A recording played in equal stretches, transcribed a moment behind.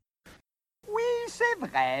c'est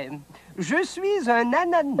vrai. Je suis un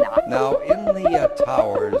ananas. Now, in the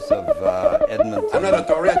towers of Edmonton... I'm not a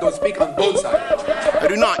Tory. I don't speak on both sides. I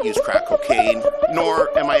do not use crack cocaine,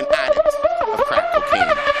 nor am I an addict of crack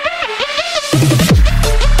cocaine.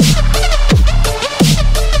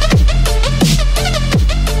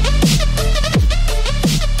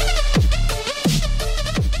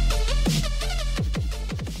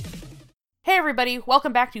 Hey everybody,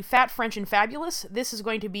 welcome back to Fat, French, and Fabulous. This is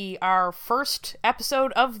going to be our first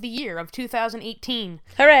episode of the year, of 2018.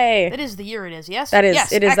 Hooray! That is the year it is, yes? That is,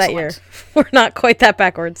 yes, it is excellent. that year. We're not quite that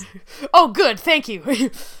backwards. Oh, good, thank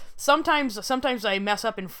you. Sometimes I mess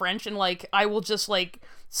up in French and, I will just,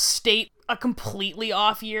 state a completely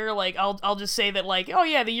off year. I'll just say that, oh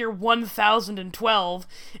yeah, the year 1012,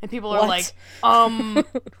 and people are What?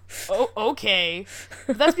 okay.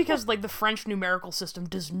 But that's because, the French numerical system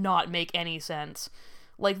does not make any sense.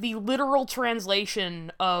 The literal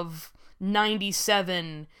translation of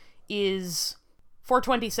 97 is for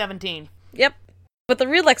 2017. Yep. But the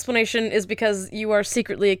real explanation is because you are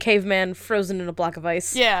secretly a caveman frozen in a block of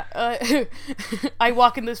ice. Yeah, I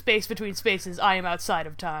walk in the space between spaces. I am outside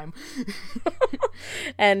of time.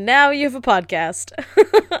 And now you have a podcast.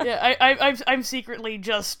 Yeah, I'm secretly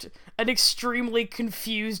just an extremely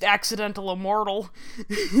confused accidental immortal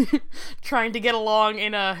trying to get along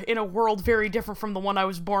in a world very different from the one I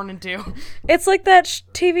was born into. It's like that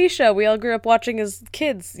TV show we all grew up watching as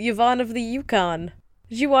kids, Yvonne of the Yukon.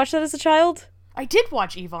 Did you watch that as a child? I did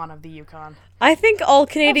watch Yvonne of the Yukon. I think all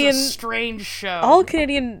That Canadian... was a strange show. All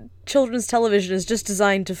Canadian children's television is just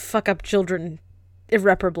designed to fuck up children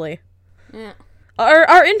irreparably. Yeah.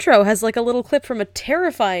 Our intro has a little clip from a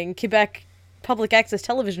terrifying Quebec public access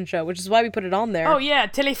television show, which is why we put it on there. Oh yeah,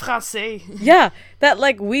 Télé Français. Yeah, that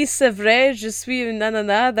oui c'est vrai, je suis une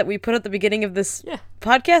nanana that we put at the beginning of this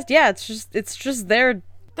podcast. Yeah, it's just there.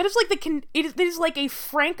 That is it is like a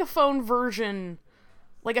francophone version,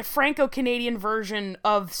 like a Franco-Canadian version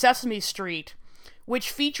of Sesame Street,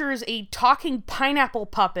 which features a talking pineapple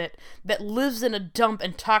puppet that lives in a dump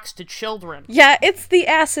and talks to children. Yeah, it's the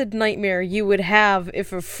acid nightmare you would have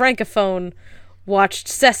if a francophone watched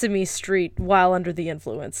Sesame Street while under the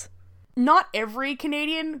influence. Not every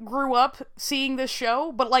Canadian grew up seeing this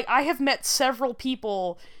show, but I have met several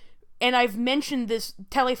people, and I've mentioned this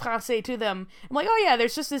Télé Français to them. I'm like, oh yeah,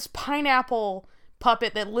 there's just this pineapple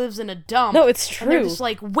puppet that lives in a dump. No, it's true. And they're just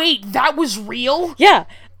like, wait, that was real? Yeah.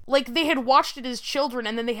 They had watched it as children,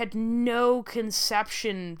 and then they had no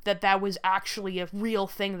conception that was actually a real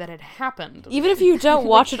thing that had happened. Even if you don't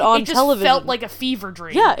watch it on television. It just felt like a fever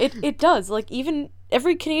dream. Yeah, it does. Even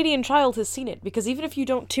every Canadian child has seen it, because even if you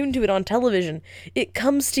don't tune to it on television, it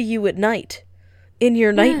comes to you at night, in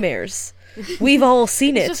your nightmares. We've all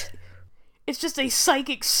seen it. It's just a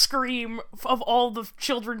psychic scream of all the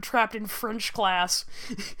children trapped in French class.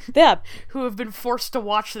 Yeah. Who have been forced to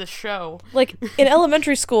watch this show. In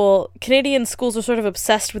elementary school, Canadian schools are sort of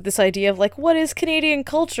obsessed with this idea of, what is Canadian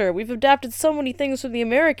culture? We've adapted so many things from the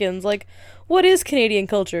Americans. What is Canadian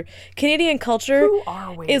culture? Canadian culture Who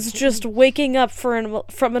are we? is just waking up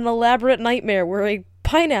from an elaborate nightmare where a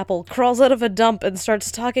pineapple crawls out of a dump and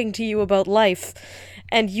starts talking to you about life.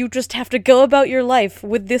 And you just have to go about your life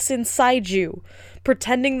with this inside you,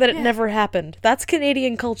 pretending that it never happened. That's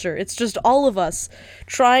Canadian culture. It's just all of us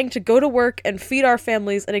trying to go to work and feed our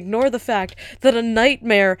families and ignore the fact that a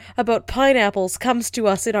nightmare about pineapples comes to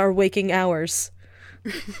us in our waking hours.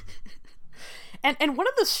 And one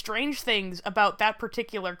of the strange things about that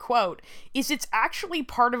particular quote is it's actually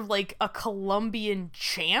part of, a Colombian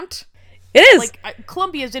chant. It is!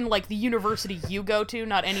 Columbia's in, the university you go to,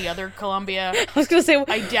 not any other Columbia. I was gonna say,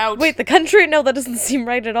 I doubt... Wait, the country? No, that doesn't seem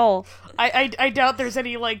right at all. I doubt there's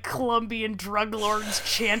any, Colombian drug lords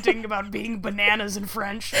chanting about being bananas in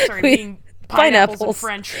French. Sorry, being pineapples in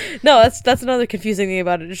French. No, that's another confusing thing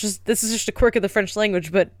about it. This is just a quirk of the French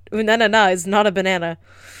language, but unanana is not a banana.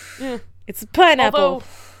 Yeah. It's a pineapple.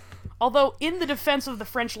 Although, in the defense of the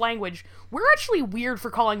French language, we're actually weird for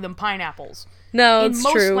calling them pineapples. No, it's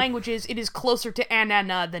true. In most languages, it is closer to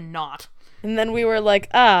anana than not. And then we were like,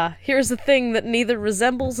 here's a thing that neither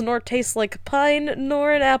resembles nor tastes like a pine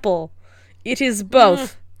nor an apple. It is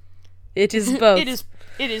both. It is both.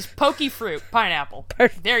 It is pokey fruit, pineapple.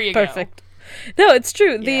 There you Perfect. No, it's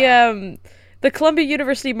true. Yeah. The Columbia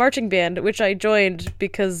University Marching Band, which I joined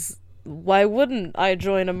because why wouldn't I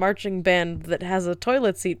join a marching band that has a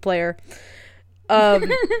toilet seat player?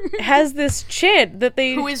 Has this chant that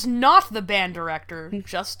they... Who is not the band director,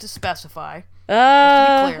 just to specify.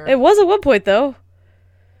 Just to be clear. It was at one point, though.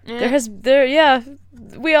 There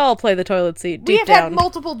we all play the toilet seat We deep have down. had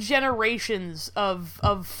multiple generations of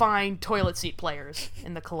fine toilet seat players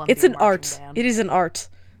in the Columbia It's an Marching art. Band. It is an art,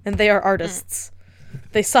 and they are artists.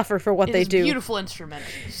 They suffer for what It they is do. a beautiful instrument.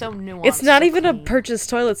 So nuanced. It's not so even a clean. purchased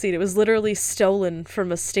toilet seat. It was literally stolen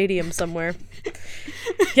from a stadium somewhere.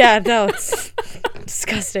 Yeah, no, it's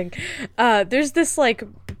disgusting. There's this, like,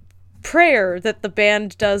 prayer that the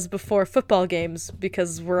band does before football games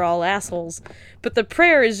because we're all assholes. But the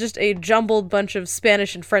prayer is just a jumbled bunch of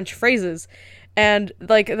Spanish and French phrases. And,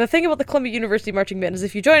 like, the thing about the Columbia University Marching Band is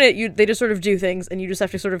if you join it, they just sort of do things, and you just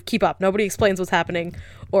have to sort of keep up. Nobody explains what's happening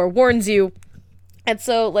or warns you. And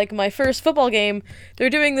so, like, my first football game,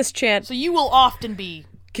 they're doing this chant. So you will often be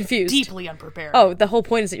Confused. deeply unprepared. Oh, the whole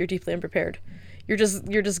point is that you're deeply unprepared. You're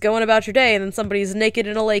just going about your day, and then somebody's naked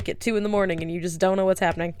in a lake at 2 a.m, and you just don't know what's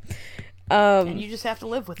happening. And you just have to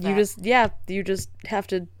live with that. You just have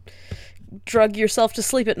to drug yourself to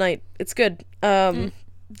sleep at night. It's good.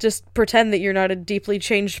 Just pretend that you're not a deeply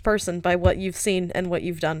changed person by what you've seen and what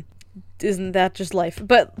you've done. Isn't that just life?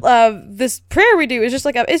 But this prayer we do is just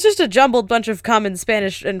like it's just a jumbled bunch of common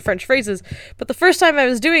Spanish and French phrases. But the first time I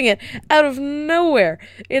was doing it, out of nowhere,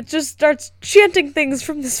 it just starts chanting things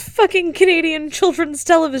from this fucking Canadian children's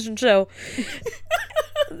television show.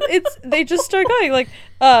 They just start going like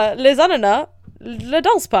les ananas ne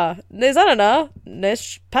danse pas, les ananas ne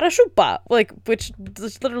parachute pas, like which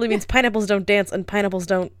literally means pineapples don't dance and pineapples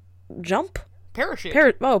don't jump. Parachute.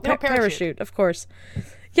 Parachute, of course.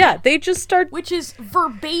 Yeah, they just start... Which is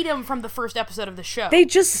verbatim from the first episode of the show. They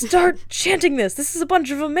just start chanting this. This is a bunch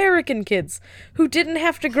of American kids who didn't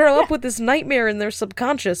have to grow up with this nightmare in their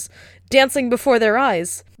subconscious dancing before their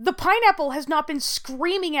eyes. The pineapple has not been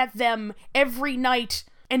screaming at them every night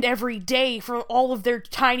and every day for all of their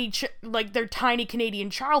tiny Canadian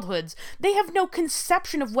childhoods. They have no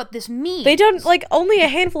conception of what this means. They don't, like, only a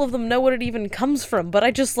handful of them know what it even comes from, but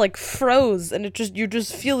I just, like, froze, and you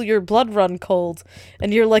just feel your blood run cold,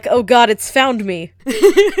 and you're like, oh god, it's found me.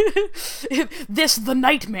 This, the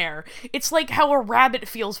nightmare. It's like how a rabbit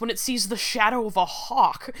feels when it sees the shadow of a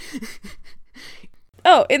hawk.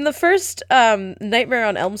 Oh, in the first Nightmare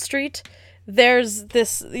on Elm Street, there's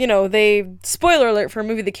this, spoiler alert for a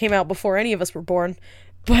movie that came out before any of us were born,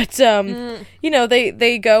 but,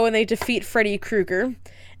 they go and they defeat Freddy Krueger,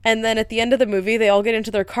 and then at the end of the movie, they all get into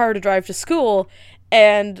their car to drive to school,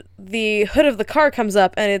 and the hood of the car comes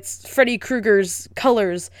up, and it's Freddy Krueger's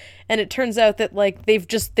colors, and it turns out that, like, they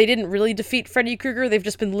didn't really defeat Freddy Krueger, they've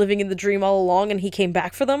just been living in the dream all along, and he came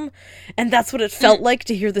back for them, and that's what it felt like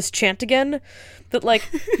to hear this chant again, that, like,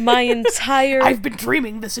 my entire... I've been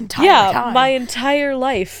dreaming this entire time. My entire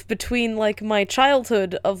life, between, like, my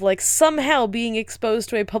childhood of, like, somehow being exposed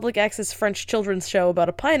to a public access French children's show about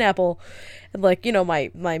a pineapple, and, like,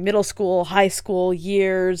 my middle school, high school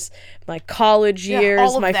years, my college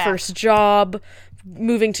years, my first job,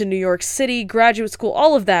 moving to New York City, graduate school,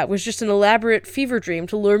 all of that was just an elaborate fever dream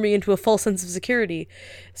to lure me into a false sense of security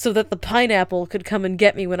so that the pineapple could come and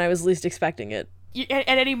get me when I was least expecting it. At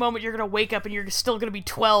any moment, you're going to wake up and you're still going to be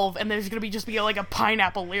 12, and there's going to be like a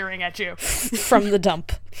pineapple leering at you. From the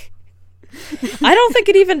dump. I don't think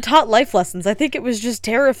it even taught life lessons. I think it was just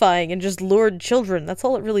terrifying and just lured children. That's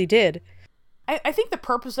all it really did. I think the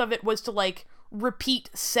purpose of it was to, like, repeat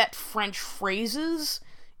set French phrases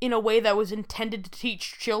in a way that was intended to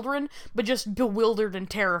teach children, but just bewildered and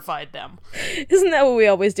terrified them. Isn't that what we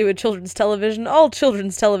always do with children's television? All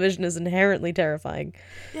children's television is inherently terrifying.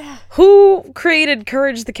 Yeah. Who created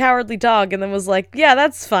Courage the Cowardly Dog and then was like, yeah,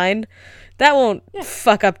 that's fine. That won't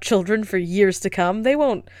fuck up children for years to come. They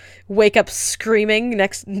won't wake up screaming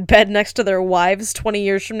in bed next to their wives 20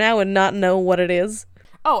 years from now and not know what it is.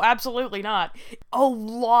 Oh, absolutely not. A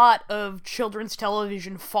lot of children's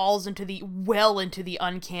television falls into the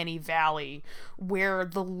uncanny valley, where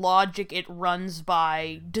the logic it runs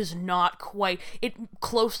by does not quite... It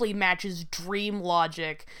closely matches dream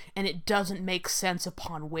logic, and it doesn't make sense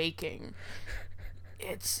upon waking.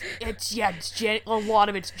 A lot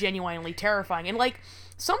of it's genuinely terrifying. And, like,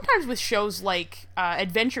 sometimes with shows like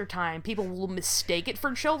Adventure Time, people will mistake it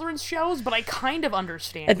for children's shows, but I kind of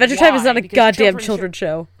understand Adventure why, Time is not a goddamn children's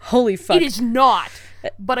show. Holy fuck. It is not.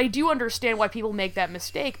 But I do understand why people make that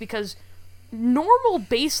mistake, because normal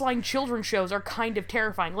baseline children's shows are kind of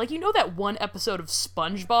terrifying. Like, that one episode of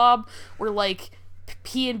SpongeBob where, like,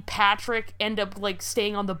 P and Patrick end up, like,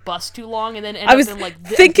 staying on the bus too long and then end up in, like,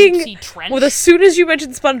 the deep sea trench? Well, as soon as you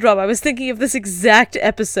mentioned SpongeBob, I was thinking of this exact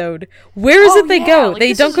episode. Where is it they go? Like,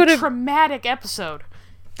 they don't go to... traumatic episode.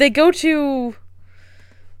 They go to...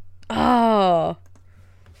 Oh...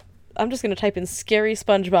 I'm just gonna type in scary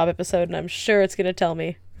SpongeBob episode and I'm sure it's gonna tell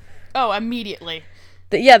me. Oh, immediately.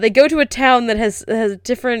 They go to a town that has a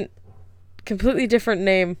different, completely different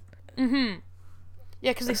name.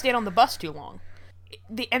 Yeah, because they stayed on the bus too long.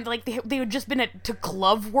 They had just been to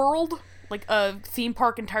Glove World, like a theme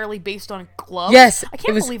park entirely based on gloves. Yes, I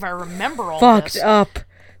can't believe I remember all fucked this. up.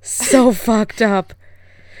 So fucked up.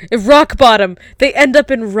 Rock Bottom. They end up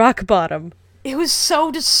in Rock Bottom. It was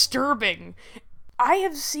so disturbing. I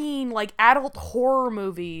have seen, like, adult horror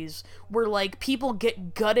movies where, like, people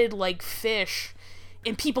get gutted like fish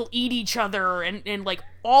and people eat each other and like,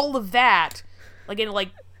 all of that.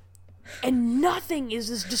 And nothing is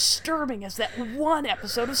as disturbing as that one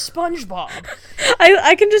episode of SpongeBob.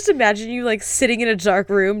 I can just imagine you, like, sitting in a dark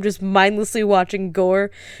room, just mindlessly watching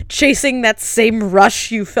gore, chasing that same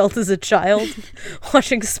rush you felt as a child,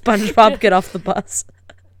 watching SpongeBob get off the bus.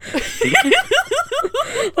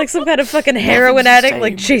 Like some kind of fucking heroin addict,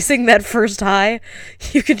 like, chasing that first high.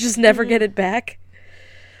 You could just never get it back.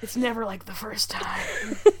 It's never like the first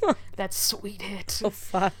time. That sweet hit. Oh,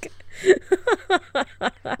 fuck.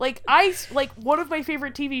 Like, one of my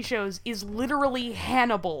favorite TV shows is literally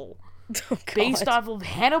Hannibal. Oh, God. Based off of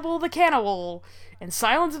Hannibal the Cannibal and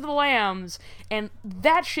Silence of the Lambs, and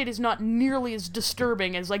that shit is not nearly as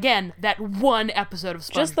disturbing as, again, that one episode of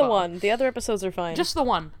SpongeBob. Just the one. The other episodes are fine. Just the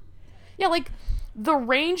one. Yeah, like, the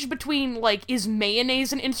range between, like, is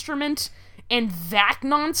mayonnaise an instrument and that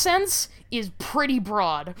nonsense is pretty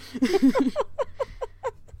broad.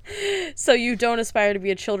 So you don't aspire to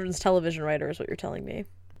be a children's television writer, is what you're telling me.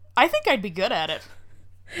 I think I'd be good at it.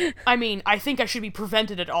 I mean, I think I should be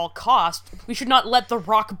prevented at all costs. We should not let the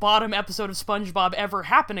rock bottom episode of SpongeBob ever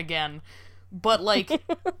happen again. But, like,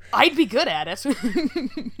 I'd be good at it.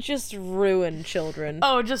 Just ruin children.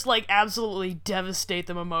 Oh, just, like, absolutely devastate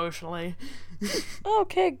them emotionally.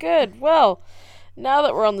 Okay, good. Well, now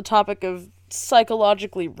that we're on the topic of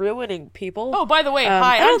psychologically ruining people... Oh, by the way,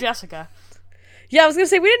 hi, I'm Jessica. Yeah, I was gonna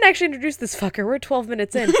say, we didn't actually introduce this fucker. We're 12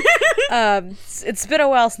 minutes in. It's been a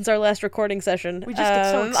while since our last recording session. We just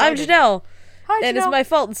get so excited. I'm Janelle. Hi, Janelle. And it's my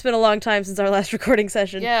fault it's been a long time since our last recording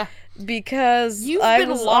session. Yeah. Because You've I been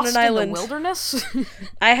was lost on an island. in the wilderness?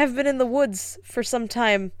 I have been in the woods for some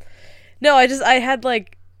time. No, I had,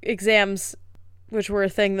 like, exams, which were a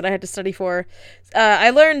thing that I had to study for. I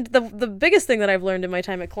learned, the biggest thing that I've learned in my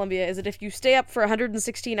time at Columbia is that if you stay up for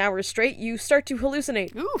 116 hours straight, you start to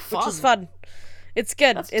hallucinate. Ooh, fun. Which is fun. It's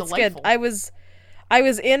good. That's it's delightful. good. I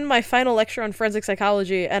was in my final lecture on forensic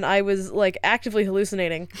psychology, and I was, like, actively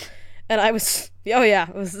hallucinating. And I was,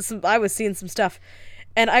 I was seeing some stuff.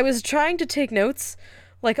 And I was trying to take notes,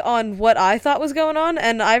 like, on what I thought was going on,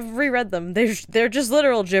 and I've reread them. They're just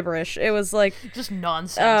literal gibberish. It was, like... Just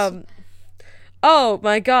nonsense. Oh,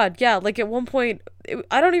 my God, yeah, like, at one point...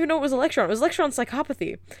 I don't even know what was a lecture on. It was a lecture on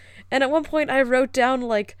psychopathy. And at one point, I wrote down,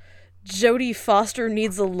 like, Jodie Foster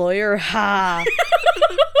needs a lawyer, ha!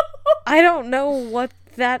 I don't know what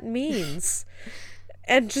that means.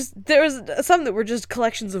 And just, there was some that were just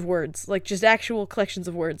collections of words, like, just actual collections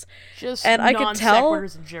of words. Just and I could tell...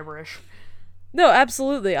 non-sequiturs and gibberish. No,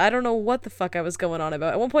 absolutely. I don't know what the fuck I was going on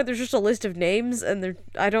about. At one point, there's just a list of names, and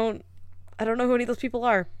I don't know who any of those people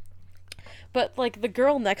are. But, like, the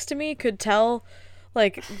girl next to me could tell,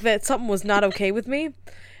 like, that something was not okay with me.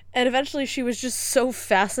 And eventually she was just so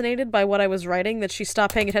fascinated by what I was writing that she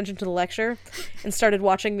stopped paying attention to the lecture and started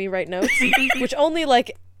watching me write notes, which only,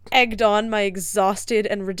 like, egged on my exhausted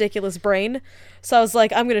and ridiculous brain. So I was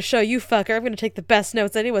like, I'm gonna show you, fucker. I'm gonna take the best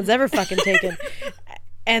notes anyone's ever fucking taken.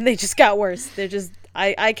 And they just got worse. They're just...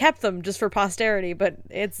 I kept them just for posterity, but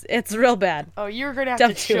it's real bad. Oh, you're gonna have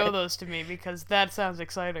Don't to do show it. those to me, because that sounds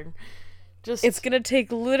exciting. Just... It's gonna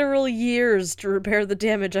take literal years to repair the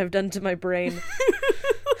damage I've done to my brain.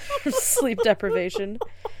 Sleep deprivation.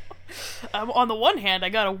 On the one hand, I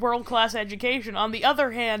got a world-class education. On the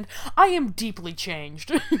other hand, I am deeply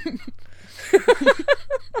changed.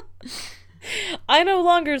 I no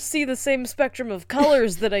longer see the same spectrum of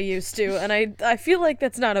colors that I used to, and I feel like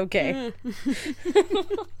that's not okay.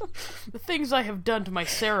 The things I have done to my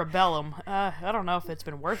cerebellum, I don't know if it's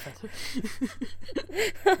been worth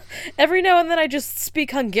it. Every now and then I just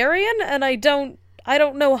speak Hungarian, and I don't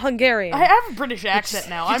know Hungarian. I have a British accent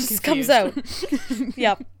now. I'm It just confused. comes out.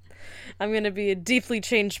 Yep. I'm gonna be a deeply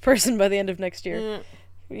changed person by the end of next year.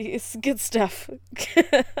 It's good stuff.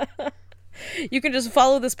 You can just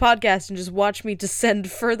follow this podcast and just watch me descend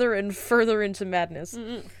further and further into madness.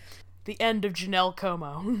 The end of Janelle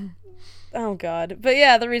Como. Oh, God. But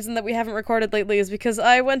yeah, the reason that we haven't recorded lately is because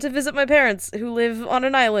I went to visit my parents, who live on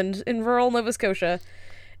an island in rural Nova Scotia.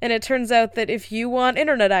 And it turns out that if you want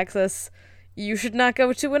internet access, you should not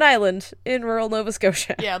go to an island in rural Nova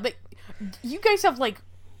Scotia. Yeah, you guys have, like,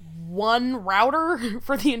 one router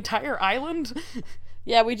for the entire island?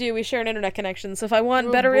 Yeah, we do. We share an internet connection. So if I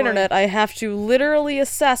want better boy. internet, I have to literally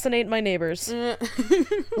assassinate my neighbors.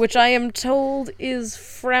 Which I am told is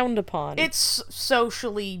frowned upon. It's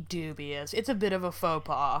socially dubious. It's a bit of a faux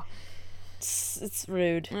pas. It's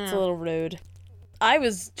rude. It's a little rude. I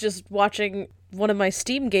was just watching one of my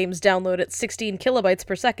Steam games download at 16 kilobytes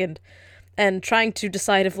per second and trying to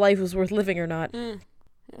decide if life was worth living or not.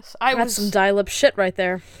 Yes, That's some dial-up shit right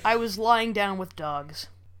there. I was lying down with dogs.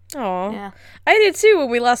 Aw. Yeah. I did too when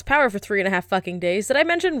we lost power for 3.5 fucking days. Did I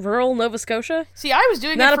mention rural Nova Scotia? See, I was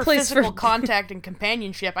doing Not it a for place physical for- contact and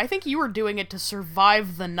companionship. I think you were doing it to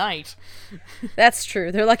survive the night. That's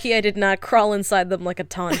true. They're lucky I did not crawl inside them like a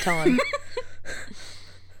tauntaun.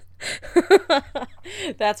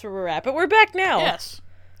 That's where we're at. But we're back now. Yes.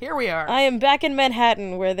 Here we are. I am back in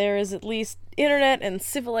Manhattan, where there is at least internet and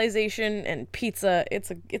civilization and pizza.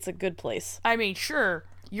 It's a good place. I mean, sure,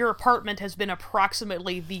 your apartment has been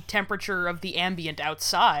approximately the temperature of the ambient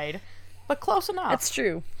outside, but close enough. That's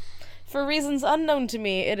true. For reasons unknown to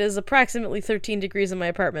me, it is approximately 13 degrees in my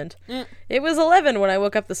apartment. It was 11 when I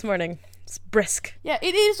woke up this morning. It's brisk. Yeah,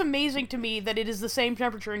 it is amazing to me that it is the same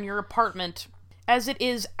temperature in your apartment as it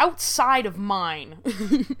is outside of mine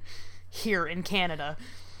here in Canada.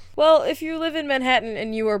 Well, if you live in Manhattan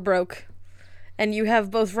and you are broke, and you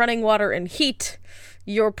have both running water and heat,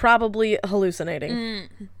 you're probably hallucinating.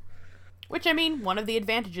 Which, I mean, one of the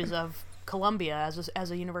advantages of Columbia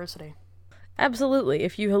as a university. Absolutely.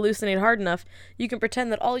 If you hallucinate hard enough, you can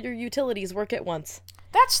pretend that all your utilities work at once.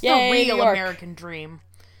 That's the Yay, real New York. American dream.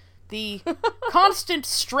 The constant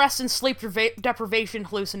stress and sleep deprivation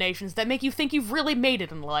hallucinations that make you think you've really made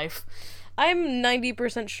it in life. I'm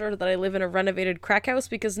 90% sure that I live in a renovated crack house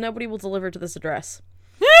because nobody will deliver to this address.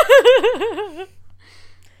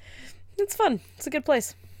 It's fun. It's a good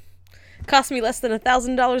place. Cost me less than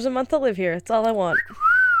 $1,000 a month to live here. That's all I want.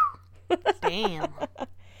 Damn.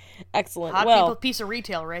 Excellent. Hot well, people piece of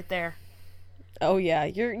retail right there. oh yeah,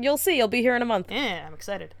 you'll see. You'll be here in a month. Yeah, I'm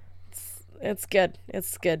excited. It's good.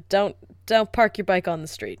 It's good. Don't park your bike on the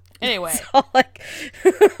street. Anyway, It's all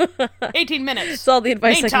 18 minutes. It's all the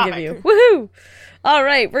advice Main I can topic. give you. Woohoo! All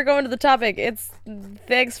right, we're going to the topic.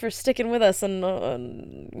 Thanks for sticking with us,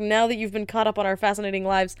 and now that you've been caught up on our fascinating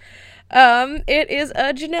lives, it is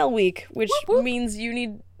a Janelle week, which means you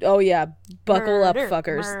need. Oh yeah, buckle up,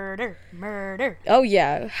 fuckers. Murder. Oh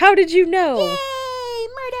yeah, how did you know? Yay,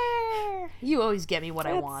 murder! You always get me what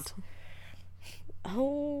I want.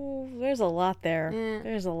 Oh, there's a lot there.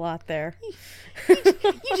 There's a lot there.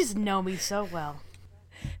 You just know me so well.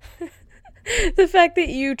 The fact that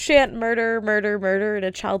you chant murder, murder, murder in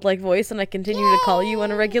a childlike voice and I continue to call you on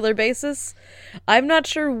a regular basis, I'm not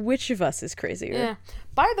sure which of us is crazier. Yeah.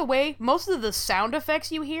 By the way, most of the sound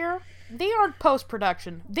effects you hear, they aren't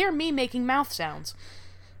post-production. They're me making mouth sounds.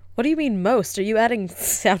 What do you mean most? Are you adding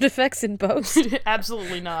sound effects in post?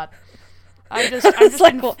 Absolutely not. I'm It's just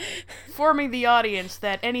like, well, informing the audience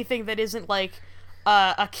that anything that isn't like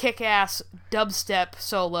a kick-ass dubstep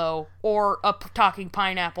solo or a talking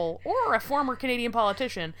pineapple or a former Canadian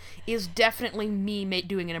politician is definitely me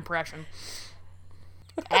doing an impression.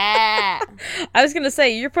 Ah. I was gonna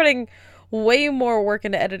say, you're putting way more work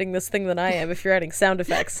into editing this thing than I am if you're adding sound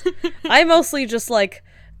effects. I mostly just, like,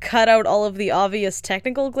 cut out all of the obvious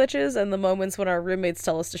technical glitches and the moments when our roommates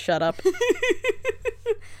tell us to shut up.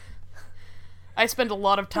 I spend a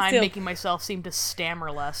lot of time Still. making myself seem to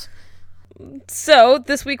stammer less. So,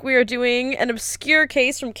 this week we are doing an obscure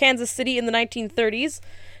case from Kansas City in the 1930s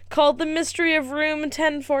called The Mystery of Room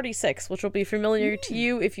 1046, which will be familiar to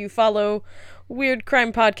you if you follow weird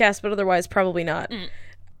crime podcasts, but otherwise probably not.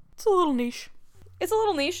 It's a little niche. It's a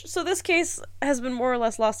little niche, so this case has been more or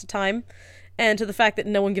less lost to time, and to the fact that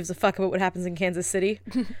no one gives a fuck about what happens in Kansas City.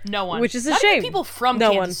 No one. Which is a Not even shame. people from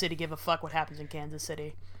No Kansas one. City give a fuck what happens in Kansas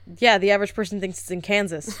City. Yeah, the average person thinks it's in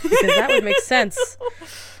Kansas, because that would make sense.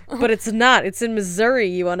 But it's not. It's in Missouri,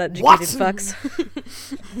 you uneducated What?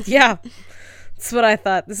 fucks. Yeah. That's what I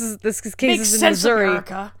thought. This case Makes is in sense, Missouri.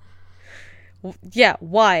 America. Yeah,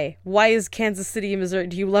 why? Why is Kansas City in Missouri?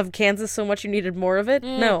 Do you love Kansas so much you needed more of it?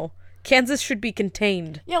 No. Kansas should be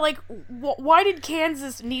contained. Yeah, like, why did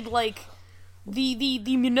Kansas need, like, the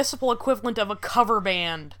municipal equivalent of a cover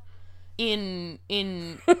band in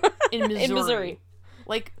Missouri? In Missouri.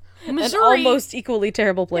 Like, An Missouri... almost equally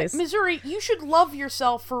terrible place. Missouri, you should love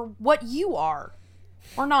yourself for what you are.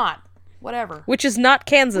 Or not. Whatever. Which is not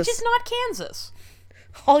Kansas. Which is not Kansas.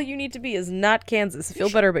 All you need to be is not Kansas. Feel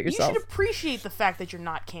better about yourself. You should appreciate the fact that you're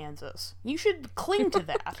not Kansas. You should cling to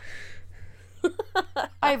that.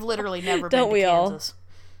 I've literally never Don't been we to all? Kansas.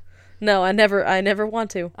 No, I never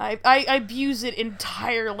want to. I abuse it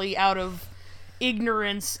entirely out of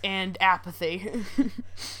ignorance and apathy.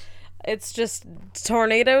 It's just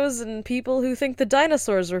tornadoes and people who think the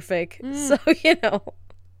dinosaurs were fake. So,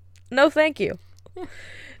 no thank you.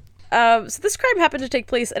 So this crime happened to take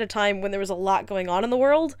place at a time when there was a lot going on in the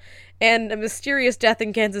world, and a mysterious death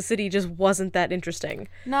in Kansas City just wasn't that interesting.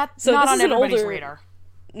 Not this on is an everybody's older- radar.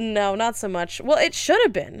 No, not so much. Well, it should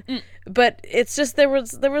have been, but it's just there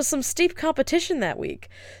was some steep competition that week.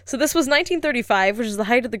 So this was 1935, which is the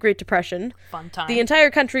height of the Great Depression. Fun time. The entire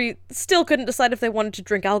country still couldn't decide if they wanted to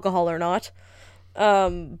drink alcohol or not.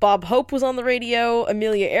 Bob Hope was on the radio.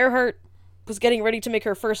 Amelia Earhart was getting ready to make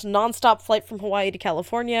her first non-stop flight from Hawaii to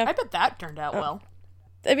California. I bet that turned out well.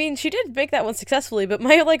 I mean, she did make that one successfully, but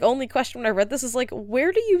my only question when I read this is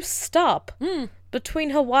where do you stop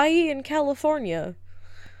between Hawaii and California?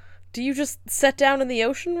 Do you just set down in the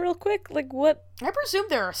ocean real quick? What? I presume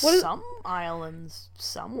there are some islands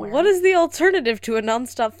somewhere. What is the alternative to a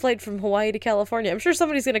non-stop flight from Hawaii to California? I'm sure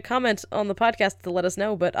somebody's going to comment on the podcast to let us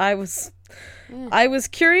know, but I was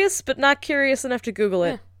curious, but not curious enough to Google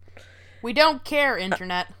it. We don't care,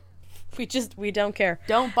 Internet. We don't care.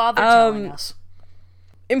 Don't bother telling us.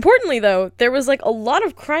 Importantly, though, there was a lot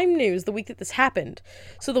of crime news the week that this happened.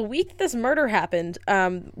 So the week that this murder happened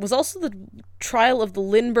was also the trial of the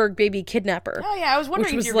Lindbergh baby kidnapper. Oh yeah, I was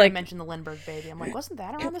wondering if you were going to mention the Lindbergh baby. I'm like, wasn't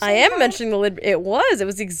that around the same I am time? mentioning the Lindbergh. It was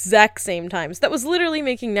the exact same time. So that was literally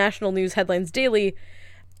making national news headlines daily,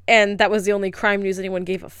 and that was the only crime news anyone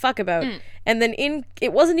gave a fuck about. And then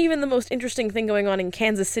it wasn't even the most interesting thing going on in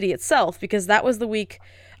Kansas City itself, because that was the week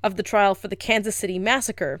of the trial for the Kansas City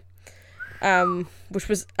Massacre. Which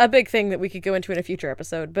was a big thing that we could go into in a future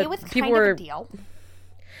episode, but It was people kind were. of a deal.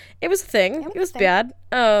 It was a thing. It was bad.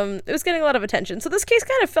 It was getting a lot of attention. So this case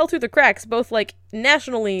kind of fell through the cracks, both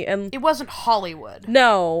nationally and. It wasn't Hollywood.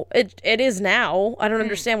 No, it is now. I don't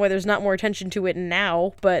understand why there's not more attention to it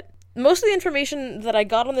now, but most of the information that I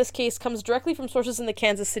got on this case comes directly from sources in the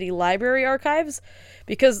Kansas City Library archives,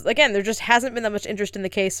 because again, there just hasn't been that much interest in the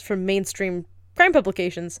case from mainstream crime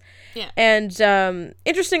publications. Yeah. And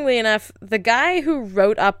interestingly enough, the guy who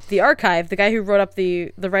wrote up the archive, the guy who wrote up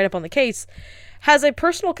the write-up on the case, has a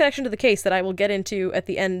personal connection to the case that I will get into at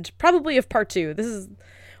the end, probably of part 2. This is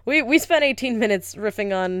we spent 18 minutes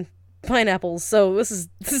riffing on pineapples, so this is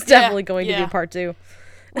definitely going to be part 2.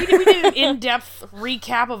 We did an in-depth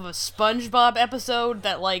recap of a SpongeBob episode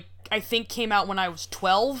that I think came out when I was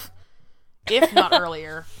 12, if not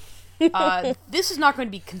earlier. This is not going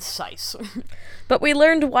to be concise. But we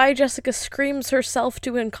learned why Jessica screams herself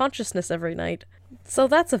to unconsciousness every night. So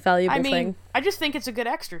that's a valuable thing. I just think it's a good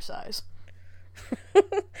exercise.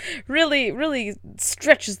 Really, really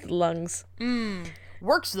stretches the lungs.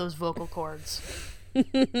 Works those vocal cords.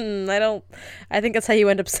 I think that's how you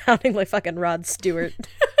end up sounding like fucking Rod Stewart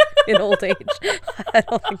in old age. I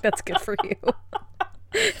don't think that's good for you.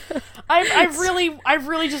 I've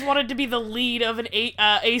really just wanted to be the lead of an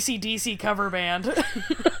AC/DC cover band.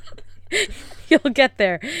 You'll get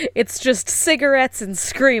there. It's just cigarettes and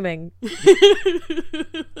screaming.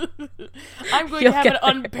 I'm going to have an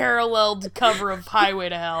unparalleled cover of Highway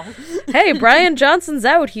to Hell. Hey, Brian Johnson's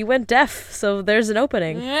out. He went deaf, so there's an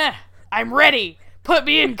opening. Yeah, I'm ready. Put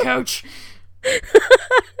me in, coach.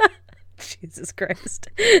 Jesus Christ.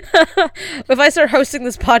 If I start hosting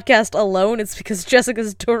this podcast alone, it's because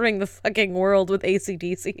Jessica's touring the fucking world with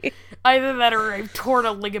AC/DC. Either that or I've torn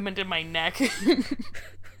a ligament in my neck.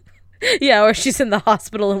 Yeah, or she's in the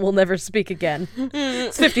hospital and will never speak again.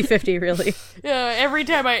 It's 50-50, really. Every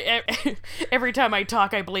time I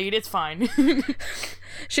talk, I bleed. It's fine.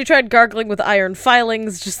 She tried gargling with iron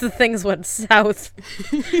filings, just the things went south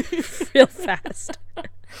real fast.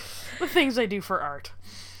 The things I do for art.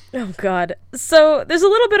 Oh, God. So, there's a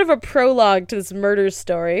little bit of a prologue to this murder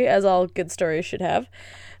story, as all good stories should have.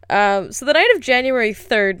 So the night of January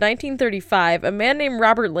 3rd, 1935, a man named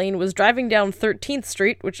Robert Lane was driving down 13th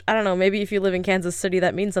Street, which, I don't know, maybe if you live in Kansas City,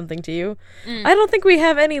 that means something to you. I don't think we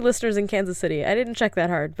have any listeners in Kansas City. I didn't check that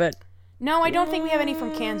hard, but... No, I don't think we have any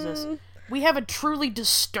from Kansas. We have a truly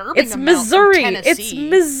disturbing It's amount Missouri! from Tennessee. It's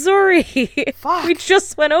Missouri! Fuck. We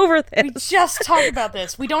just went over this. We just talked about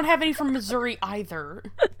this. We don't have any from Missouri either.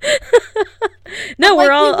 No, Like,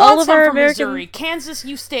 we're we want all of some our from American... Missouri. Kansas,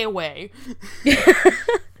 you stay away.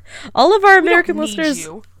 All of our We American don't need listeners...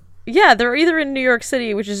 you. Yeah, they're either in New York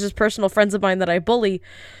City, which is just personal friends of mine that I bully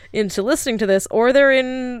into listening to this, or they're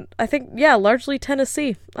in, I think, yeah, largely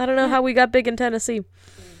Tennessee. I don't know how we got big in Tennessee.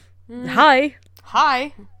 Hi.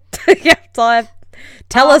 Hi. Yeah, that's all I have.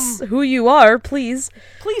 Tell us who you are, please.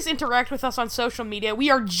 Please interact with us on social media.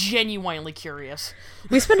 We are genuinely curious.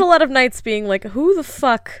 We spend a lot of nights being like, who the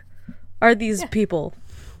fuck are these people?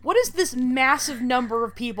 What is this massive number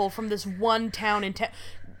of people from this one town in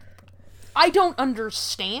I don't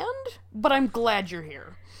understand, but I'm glad you're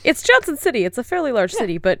here. It's Johnson City. It's a fairly large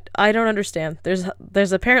city, but I don't understand.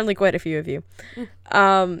 There's apparently quite a few of you.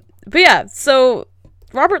 But yeah, so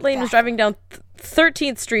Robert Lane was driving down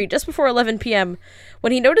 13th Street just before 11 p.m.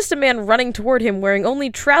 when he noticed a man running toward him wearing only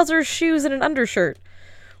trousers, shoes, and an undershirt,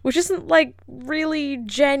 which isn't like really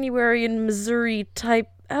January in Missouri type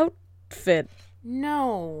outfit.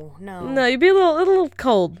 No. No, you'd be a little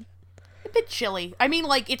cold. A bit chilly. I mean,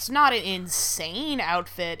 like, it's not an insane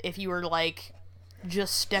outfit if you were, like,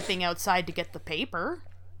 just stepping outside to get the paper.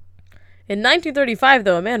 In 1935,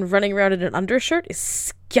 though, a man running around in an undershirt is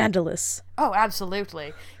scandalous. Oh,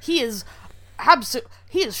 absolutely. He is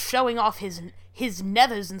showing off his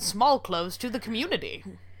nethers and small clothes to the community.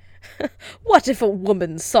 What if a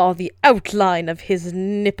woman saw the outline of his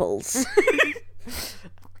nipples?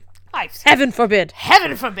 Heaven forbid.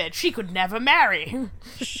 Heaven forbid. She could never marry.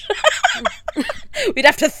 We'd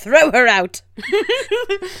have to throw her out.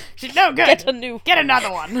 She's no good. Get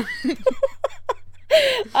another one.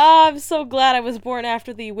 I'm so glad I was born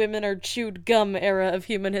after the women are chewed gum era of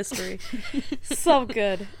human history. So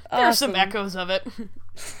good. There are some echoes of it.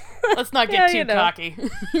 Let's not get too cocky.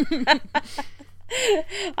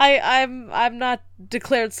 I'm not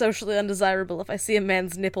declared socially undesirable if I see a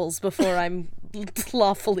man's nipples before I'm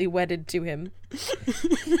lawfully wedded to him.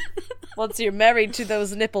 Once you're married to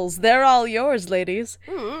those nipples, they're all yours, ladies.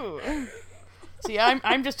 Ooh. See,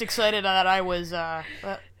 I'm just excited that I was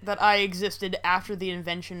that I existed after the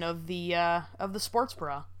invention of the sports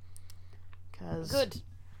bra. Good.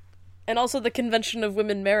 And also the convention of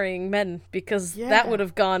women marrying men, because that would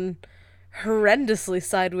have gone horrendously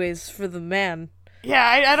sideways for the man. Yeah,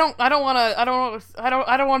 I don't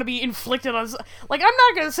want to be inflicted on. Like, I'm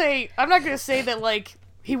not gonna say that, like,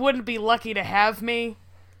 he wouldn't be lucky to have me,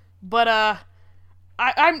 but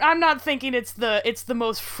I'm not thinking it's the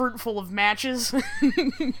most fruitful of matches.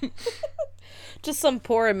 Just some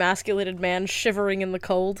poor emasculated man shivering in the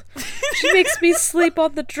cold. She makes me sleep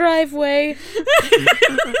on the driveway.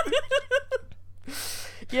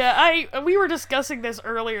 Yeah, we were discussing this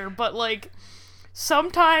earlier, but, like,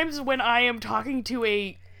 sometimes when I am talking to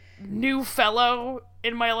a new fellow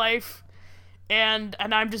in my life, and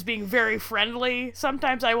I'm just being very friendly,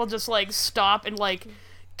 sometimes I will just, like, stop and, like,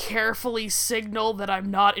 carefully signal that I'm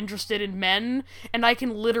not interested in men, and I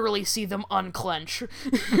can literally see them unclench.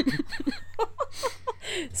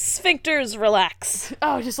 Sphincters relax.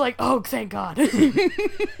 Oh, just like, oh, thank God.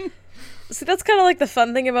 See, that's kind of like the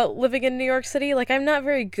fun thing about living in New York City. Like, I'm not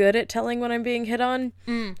very good at telling when I'm being hit on.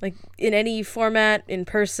 Like, in any format, in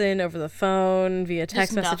person, over the phone, via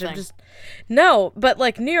text message. I'm just... No, but,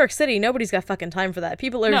 like, New York City, nobody's got fucking time for that.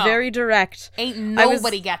 People are very direct. Ain't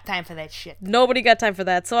nobody got time for that shit. Nobody got time for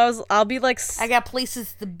that. So I'll be like... I got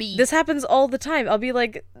places to be. This happens all the time. I'll be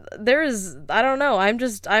like, I don't know,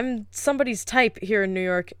 I'm somebody's type here in New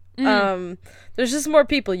York. There's just more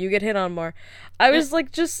people. You get hit on more. I was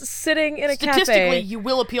like just sitting in a cafe. Statistically, you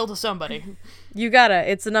will appeal to somebody. You gotta.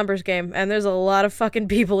 It's a numbers game, and there's a lot of fucking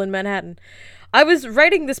people in Manhattan. I was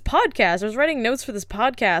writing this podcast. I was writing notes for this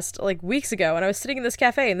podcast like weeks ago, and I was sitting in this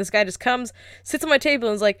cafe, and this guy just comes, sits on my table,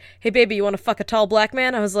 and is like, "Hey, baby, you want to fuck a tall black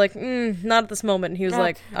man?" I was like, "Not at this moment." And he was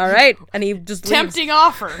like, "All right," and he just tempting leaves.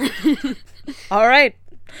 Offer. All right.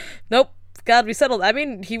 Nope. God, we settled. I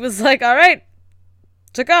mean, he was like, "All right."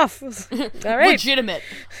 Took off. All right. Legitimate.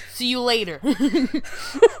 See you later.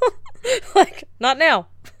 Like, not now.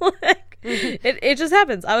 Like, it just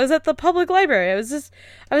happens. I was at the public library.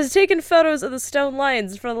 I was taking photos of the stone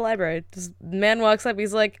lions in front of the library. This man walks up.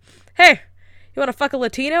 He's like, "Hey, you want to fuck a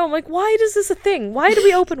Latino?" I'm like, why is this a thing? Why do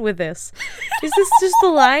we open with this? Is this just the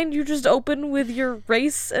line you just open with your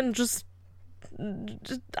race and just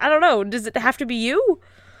I don't know. Does it have to be you?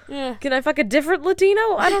 Yeah. Can I fuck a different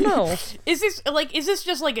Latino? I don't know. Is this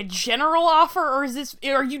just like a general offer, or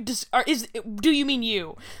do you mean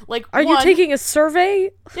you? Like, are you taking a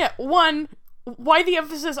survey? Yeah. 1, why the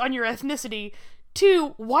emphasis on your ethnicity?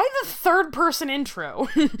 2, why the third person intro?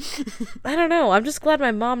 I don't know. I'm just glad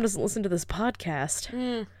my mom doesn't listen to this podcast.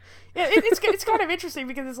 Yeah, it's kind of interesting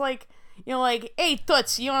because it's like, you know, like, "Hey,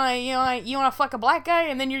 Toots, you wanna fuck a black guy?"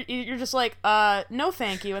 And then you're just like, "No,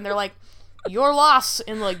 thank you." And they're like, "Your loss,"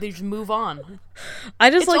 and like they just move on. I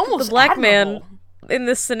just like the black man in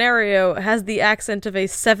this scenario has the accent of a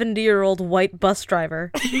 70-year-old white bus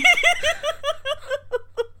driver.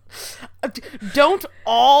 Don't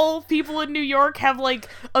all people in New York have, like,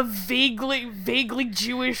 a vaguely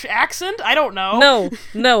Jewish accent? I don't know.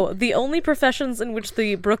 No. The only professions in which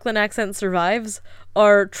the Brooklyn accent survives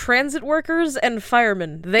are transit workers and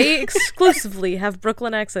firemen. They exclusively have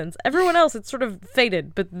Brooklyn accents. Everyone else, it's sort of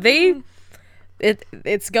faded, but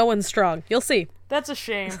it's going strong. You'll see. That's a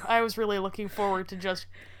shame. I was really looking forward to just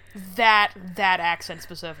that accent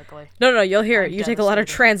specifically. No, you'll hear it. You take a lot of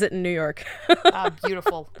transit in New York.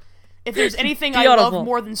 Beautiful. If there's anything I Beautiful. love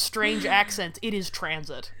more than strange accents, it is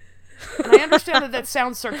transit. And I understand that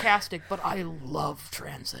sounds sarcastic, but I love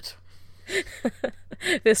transit.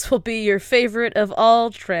 This will be your favorite of all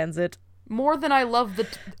transit. More than I love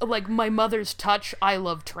my mother's touch, I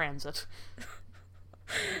love transit.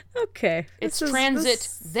 Okay. It's transit,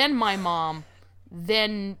 then my mom,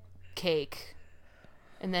 then cake,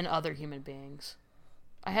 and then other human beings.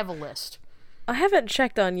 I have a list. I haven't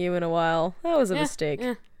checked on you in a while. That was a mistake.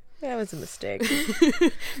 That was a mistake.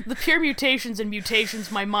 The pure mutations and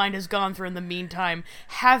mutations my mind has gone through in the meantime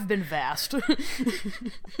have been vast.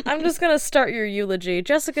 I'm just gonna start your eulogy.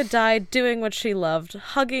 Jessica died doing what she loved,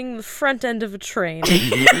 hugging the front end of a train.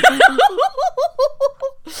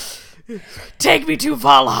 Take me to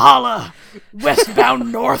Valhalla!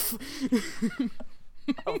 Westbound north!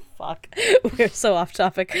 Oh, fuck. We're so off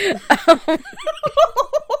topic.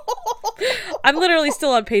 I'm literally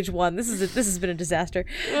still on page 1. This has been a disaster.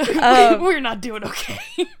 We're not doing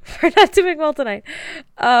okay. We're not doing well tonight.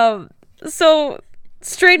 So,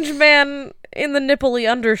 strange man in the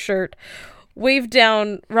nipply undershirt waved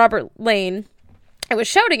down Robert Lane and was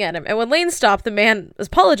shouting at him. And when Lane stopped, the man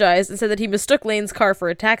apologized and said that he mistook Lane's car for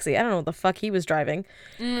a taxi. I don't know what the fuck he was driving.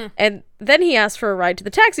 And then he asked for a ride to the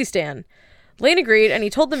taxi stand. Lane agreed, and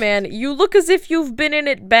he told the man, "You look as if you've been in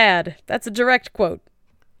it bad." That's a direct quote.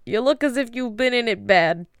 You look as if you've been in it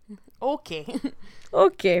bad. Okay.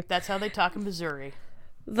 Okay. That's how they talk in Missouri.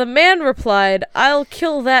 The man replied, "I'll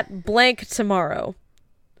kill that blank tomorrow."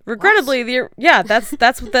 Regrettably,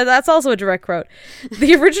 that's also a direct quote.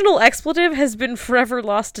 The original expletive has been forever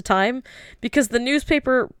lost to time because the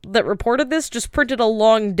newspaper that reported this just printed a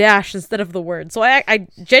long dash instead of the word. So I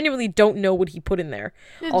genuinely don't know what he put in there.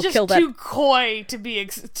 I'll just kill that. Too coy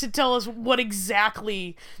to tell us what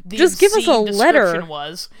exactly the just give us a letter.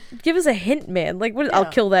 Was. Give us a hint, man. Like, what? Yeah. I'll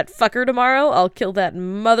kill that fucker tomorrow. I'll kill that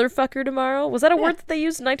motherfucker tomorrow. Was that a word that they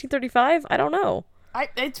used in 1935? I don't know.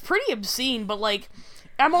 It's pretty obscene, but like.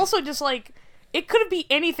 I'm also just like, it could be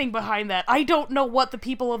anything behind that. I don't know what the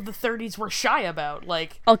people of the 30s were shy about.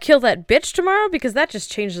 Like, I'll kill that bitch tomorrow, because that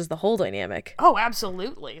just changes the whole dynamic. Oh,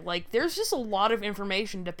 absolutely. Like, there's just a lot of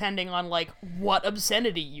information depending on, like, what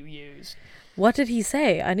obscenity you use. What did he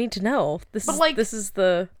say? I need to know. This is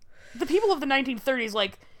the people of the 1930s,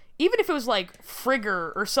 like, even if it was, like,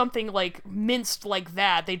 Frigger or something, like, minced like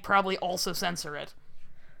that, they'd probably also censor it.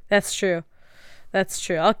 That's true. That's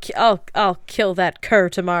true. I'll kill that cur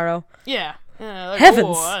tomorrow. Yeah. Like,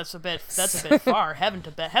 Heavens. Oh, that's a bit far.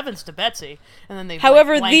 Heavens to Betsy. And then they.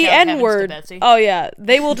 However, blank the out N-word. Heavens to Betsy. Oh yeah,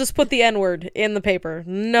 they will just put the N-word in the paper.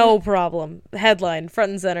 No problem. Headline,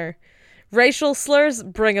 front and center. Racial slurs,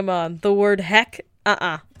 bring 'em on. The word heck,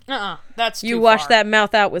 That's too you wash far. that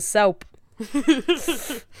mouth out with soap.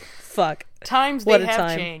 Fuck. Times What they a have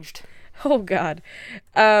time. changed. Oh, God.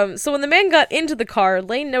 So when the man got into the car,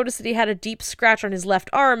 Lane noticed that he had a deep scratch on his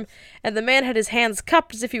left arm, and the man had his hands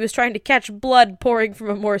cupped as if he was trying to catch blood pouring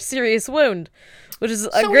from a more serious wound, which is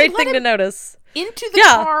a great thing to notice. Into the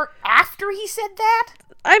car after he said that?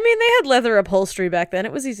 I mean, they had leather upholstery back then.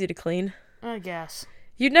 It was easy to clean. I guess.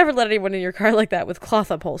 You'd never let anyone in your car like that with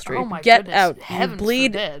cloth upholstery. Oh my Get goodness. out. Heavens you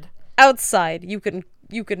bleed forbid. Outside. You can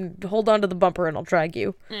hold on to the bumper and I'll drag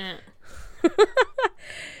you.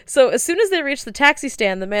 So as soon as they reached the taxi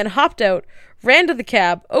stand, the man hopped out, ran to the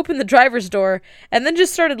cab, opened the driver's door, and then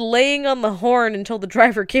just started laying on the horn until the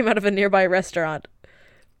driver came out of a nearby restaurant.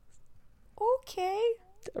 Okay.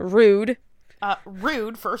 Rude.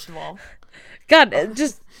 Rude, first of all. God,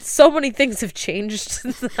 just so many things have changed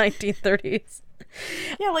since the 1930s.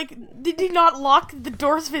 Yeah, like, did he not lock the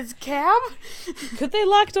doors of his cab? Could they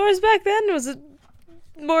lock doors back then? Was it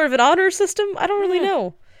more of an honor system? I don't really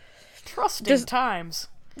know. Trusting times.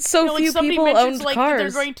 So few people owned like,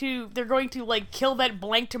 cars. They're going to like kill that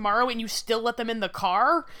blank tomorrow, and you still let them in the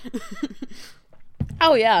car.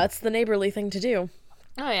 Oh yeah, it's the neighborly thing to do.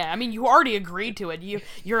 Oh yeah, I mean, you already agreed to it.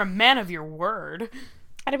 You're a man of your word.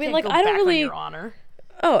 And I mean, Can't like, go I don't back on really. your honor.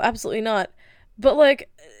 Oh, absolutely not. But like,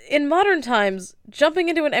 in modern times, jumping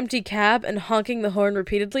into an empty cab and honking the horn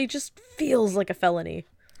repeatedly just feels like a felony.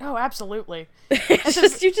 Oh, absolutely. It's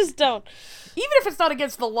just, you just don't. Even if it's not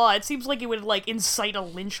against the law, it seems like it would, like, incite a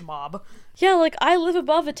lynch mob. Yeah, like, I live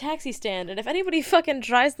above a taxi stand, and if anybody fucking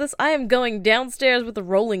tries this, I am going downstairs with a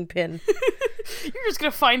rolling pin. You're just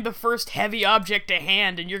gonna find the first heavy object to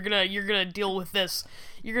hand, and you're gonna deal with this.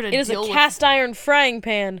 You're gonna It is deal a with... cast iron frying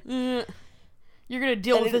pan. You're gonna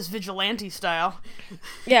deal with this vigilante style.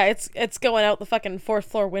 Yeah, it's going out the fucking 4th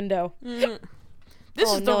floor window. This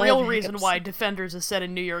Oh, is the no, I real have reason hiccups. why Defenders is set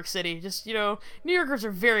in New York City. Just, you know, New Yorkers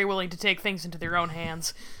are very willing to take things into their own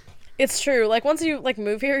hands. It's true. Like, once you, like,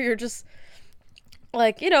 move here, you're just...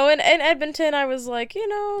 Like, you know, in Edmonton, I was, like, you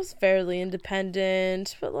know, I was fairly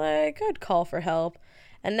independent, but, like, I'd call for help.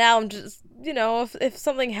 And now I'm just, you know, if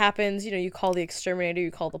something happens, you know, you call the exterminator, you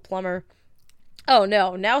call the plumber. Oh,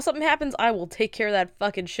 no. Now something happens, I will take care of that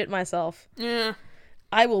fucking shit myself. Yeah.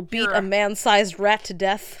 I will beat You're a man-sized rat to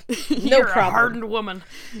death. No You're problem. a hardened woman.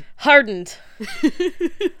 Hardened.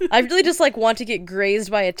 I really just, like, want to get grazed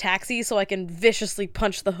by a taxi so I can viciously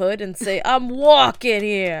punch the hood and say, I'm walking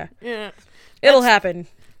here. Yeah. It'll happen.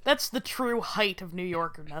 That's the true height of New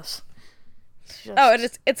Yorkerness. Oh, and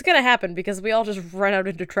it's gonna happen because we all just run out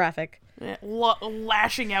into traffic.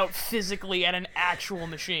 Lashing out physically at an actual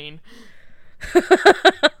machine.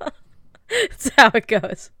 That's how it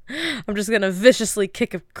goes. I'm just gonna viciously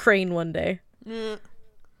kick a crane one day.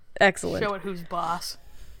 Excellent. Show it who's boss.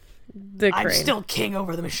 The crane. I'm still king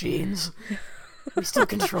over the machines. We still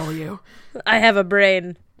control you. I have a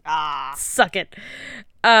brain. Ah. Suck it.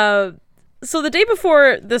 So the day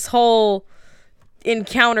before this whole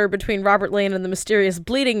encounter between Robert Lane and the mysterious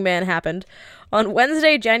bleeding man happened, on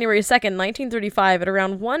Wednesday, January 2nd, 1935, at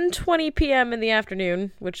around 1:20 p.m. in the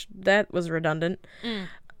afternoon, which that was redundant.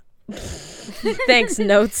 Thanks,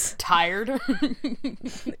 notes. Tired.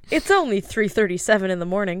 It's only 3:37 in the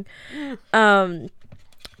morning.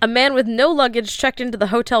 A man with no luggage checked into the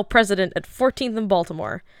Hotel President at 14th and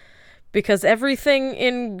Baltimore. Because everything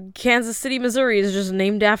in Kansas City, Missouri is just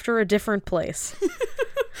named after a different place.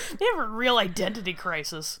 They have a real identity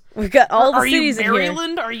crisis. We've got all the Are you cities in here.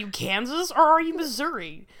 Maryland? Are you Kansas? Or are you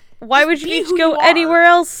Missouri? Why would you be need who to go you are. anywhere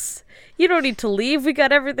else? You don't need to leave. We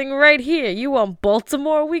got everything right here. You want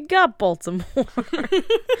Baltimore? We got Baltimore.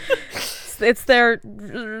 It's their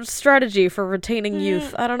strategy for retaining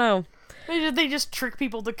youth. I don't know. They just trick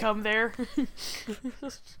people to come there.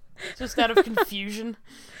 Just out of confusion.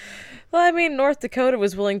 Well, I mean, North Dakota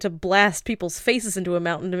was willing to blast people's faces into a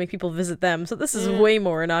mountain to make people visit them, so this is way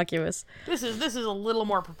more innocuous. This is a little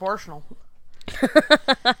more proportional.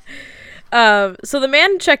 So the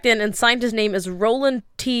man checked in and signed his name as Roland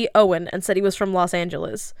T. Owen and said he was from Los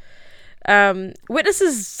Angeles.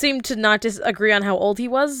 Witnesses seemed to not disagree on how old he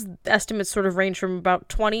was. Estimates sort of range from about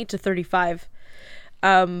 20 to 35.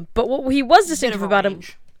 But what he was distinctive about him...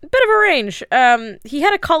 Bit of a range. He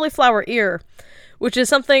had a cauliflower ear, which is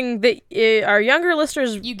something that our younger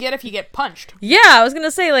listeners... You get if you get punched. Yeah, I was gonna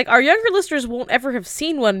say, like, our younger listeners won't ever have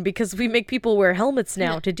seen one because we make people wear helmets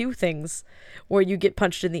now to do things where you get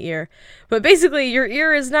punched in the ear. But basically, your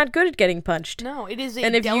ear is not good at getting punched. No, it is a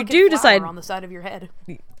And if you delicate do flower decide- on the side of your head.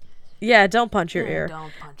 Yeah, don't punch your Yeah, ear.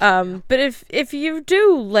 don't punch your ear. But if you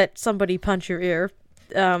do let somebody punch your ear,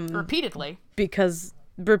 Repeatedly. because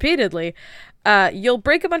repeatedly, you'll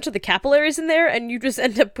break a bunch of the capillaries in there, and you just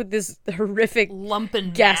end up with this horrific, Lump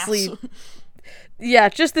and ghastly, mass. yeah,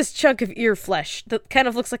 just this chunk of ear flesh that kind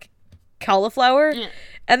of looks like cauliflower,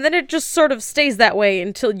 and then it just sort of stays that way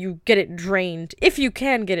until you get it drained, if you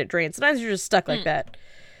can get it drained. Sometimes you're just stuck like that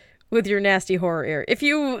with your nasty horror ear. If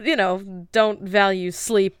you don't value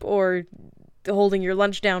sleep or holding your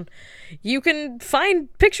lunch down, you can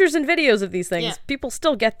find pictures and videos of these things. Yeah. People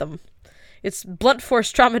still get them. It's blunt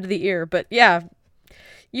force trauma to the ear, but yeah,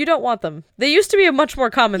 you don't want them. They used to be a much more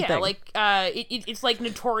common Yeah, thing. like, it's like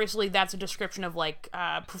notoriously that's a description of, like,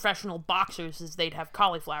 professional boxers is they'd have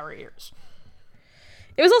cauliflower ears.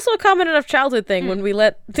 It was also a common enough childhood thing when we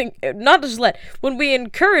when we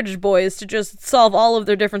encouraged boys to just solve all of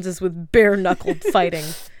their differences with bare-knuckled fighting.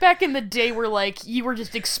 Back in the day where, like, you were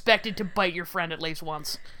just expected to bite your friend at least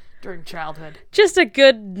once during childhood. Just a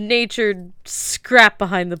good-natured scrap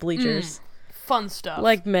behind the bleachers. Fun stuff.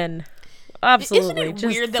 Like men. Absolutely. Isn't it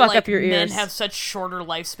just weird that, fuck like, up your men ears. have such shorter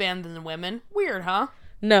lifespan than women? Weird, huh?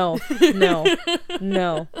 No.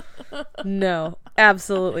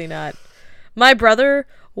 Absolutely not. My brother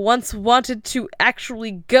once wanted to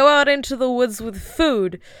actually go out into the woods with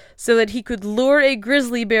food so that he could lure a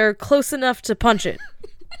grizzly bear close enough to punch it.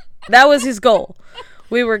 That was his goal.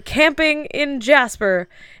 We were camping in Jasper,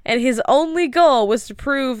 and his only goal was to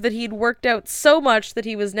prove that he'd worked out so much that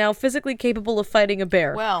he was now physically capable of fighting a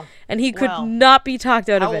bear. Well, and he could well. not be talked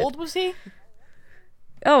out How of it. old was he?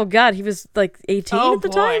 Oh god, he was like 18 Oh, at the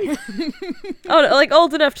boy. time? Oh, like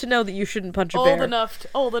old enough to know that you shouldn't punch a bear.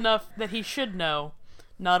 Old enough that he should know,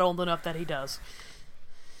 not old enough that he does.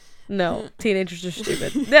 No, teenagers are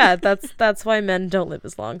stupid. Yeah, that's why men don't live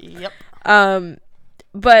as long. Yep.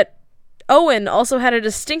 But Owen also had a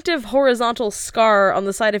distinctive horizontal scar on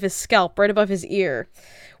the side of his scalp, right above his ear,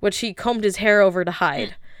 which he combed his hair over to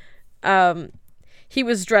hide. He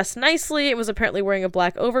was dressed nicely, and was apparently wearing a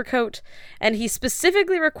black overcoat, and he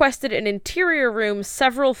specifically requested an interior room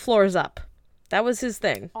several floors up. That was his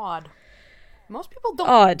thing. Odd. Most people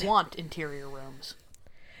don't want interior rooms.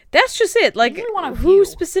 That's just it. Like, You want a who view.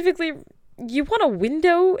 specifically... You want a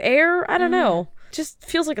window, air? I don't know. Just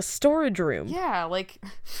feels like a storage room. Yeah, like,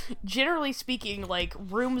 generally speaking, like,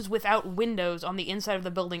 rooms without windows on the inside of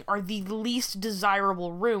the building are the least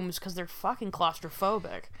desirable rooms because they're fucking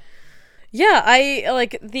claustrophobic. Yeah,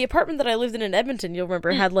 like, the apartment that I lived in Edmonton, you'll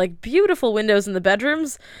remember, had, like, beautiful windows in the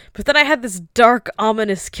bedrooms, but then I had this dark,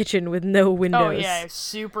 ominous kitchen with no windows. Oh, yeah,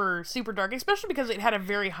 super, super dark, especially because it had a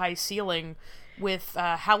very high ceiling with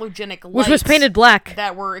halogenic lights. Which was painted black.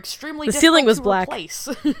 That were extremely The difficult ceiling was to black. replace.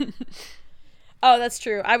 Oh, that's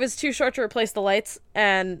true. I was too short to replace the lights,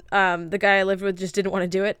 and the guy I lived with just didn't want to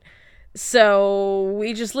do it. So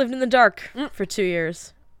we just lived in the dark for 2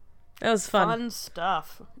 years. That was fun. Fun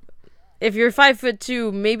stuff. If you're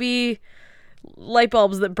 5'2", maybe light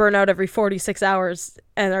bulbs that burn out every 46 hours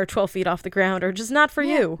and are 12 feet off the ground are just not for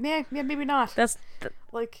you. Yeah, maybe not. That's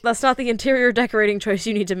Like, not the interior decorating choice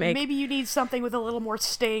you need to make. maybe you need something with a little more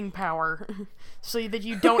staying power, so that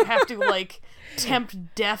you don't have to, like,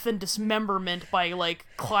 tempt death and dismemberment by, like,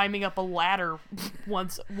 climbing up a ladder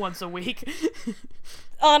once a week.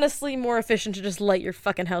 Honestly, more efficient to just light your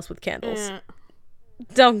fucking house with candles. Eh,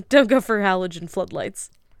 Don't go for halogen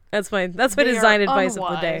floodlights. That's my they design are advice of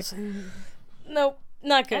the day. unwise Nope,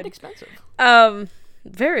 not good. and expensive.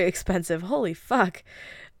 Very expensive. Holy fuck.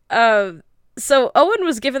 So Owen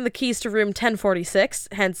was given the keys to room 1046,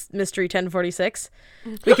 hence Mystery 1046.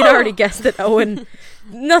 We can already guess that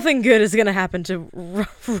nothing good is gonna happen to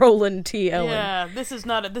Roland T. Owen. Yeah, this is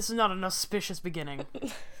not an auspicious beginning.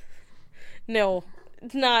 No,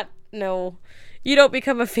 no. You don't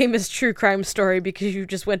become a famous true crime story because you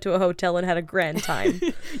just went to a hotel and had a grand time.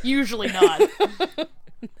 Usually not.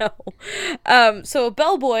 No. So a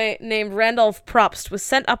bellboy named Randolph Probst was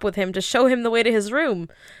sent up with him to show him the way to his room,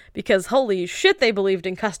 because holy shit, they believed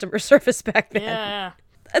in customer service back then. Yeah.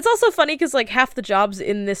 It's also funny because, like, half the jobs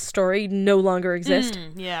in this story no longer exist.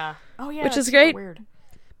 Yeah. Oh yeah. Which that's is great. super weird.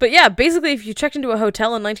 But yeah, basically, if you checked into a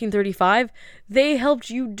hotel in 1935, they helped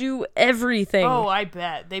you do everything. Oh, I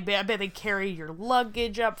bet. I bet they carried your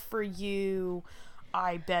luggage up for you.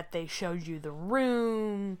 I bet they showed you the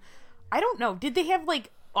room. I don't know. Did they have, like,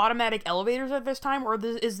 automatic elevators at this time, or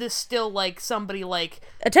is this still, like, somebody, like...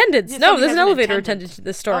 Attendants. Yeah, No, somebody there's has an an elevator attendant. attendant to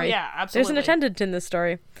this story. Oh, yeah, There's absolutely. an attendant in this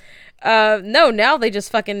story. No, now they just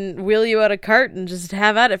fucking wheel you out a cart and just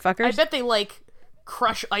have at it, fuckers. I bet they, like,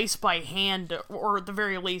 crush ice by hand, or at the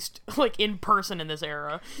very least, like, in person in this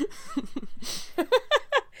era.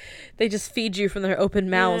 They just feed you from their open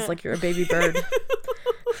mouths Yeah. like you're a baby bird. Room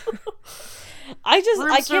I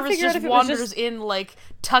can't service figure out just if it was wanders just... in, like,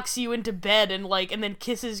 tucks you into bed and, like, and then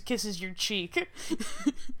kisses your cheek.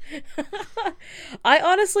 I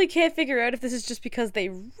honestly can't figure out if this is just because they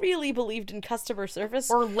really believed in customer service,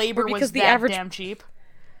 Or labor because was the that average damn cheap.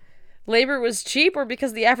 labor was cheap, or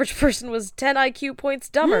because the average person was 10 IQ points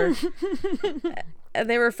dumber. And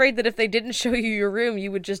they were afraid that if they didn't show you your room,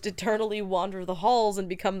 you would just eternally wander the halls and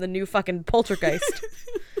become the new fucking poltergeist.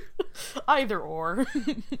 Either or.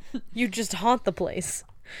 You just haunt the place.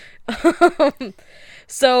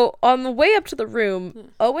 So, on the way up to the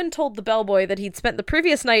room, Owen told the bellboy that he'd spent the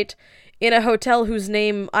previous night in a hotel whose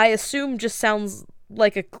name I assume just sounds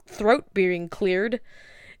like a throat being cleared.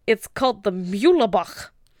 It's called the Muhlebach.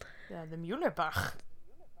 Yeah, the Muhlebach.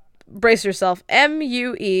 Brace yourself.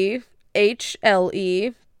 Muehlebach.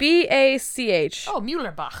 Oh,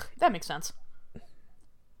 Muhlebach. That makes sense.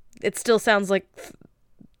 It still sounds like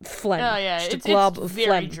phlegm. Oh, yeah, Just a it's glob of very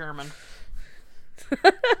phlegm. German.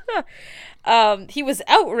 He was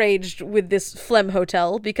outraged with this phlegm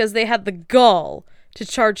hotel because they had the gall to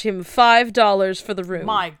charge him $5 for the room.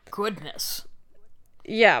 My goodness.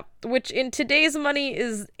 Yeah, which in today's money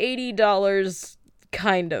is $80,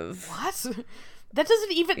 kind of. What? That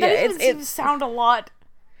doesn't even, Yeah, that doesn't even sound a lot.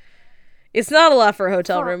 It's not a lot for a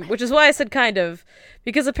hotel For- room, which is why I said kind of.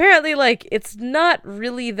 Because apparently, like, it's not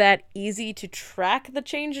really that easy to track the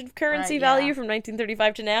change in currency Right, value yeah. from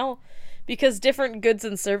 1935 to now. Because different goods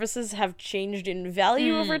and services have changed in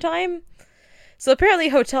value over time. So apparently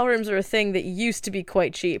hotel rooms are a thing that used to be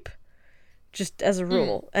quite cheap. just as a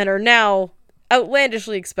rule, and are now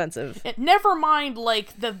outlandishly expensive. Never mind,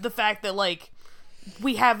 like, the fact that, like,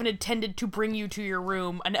 we have an attendant to bring you to your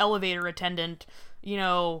room, an elevator attendant, you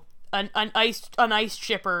know, an ice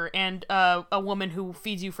chipper, and a woman who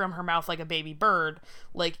feeds you from her mouth like a baby bird.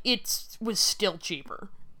 Like, it was still cheaper.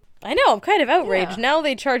 I know, I'm kind of outraged. Yeah. Now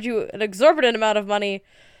they charge you an exorbitant amount of money.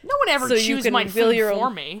 No one ever So you chews can my fill food your for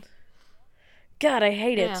own- me. God, I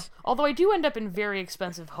hate Yeah. it. Although I do end up in very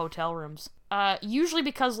expensive hotel rooms. Usually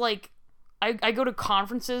because, like, I go to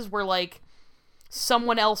conferences where, like,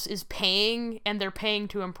 someone else is paying, and they're paying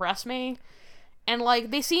to impress me. And, like,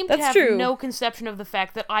 they seem to That's have true. no conception of the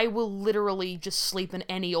fact that I will literally just sleep in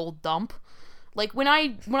any old dump. Like, when I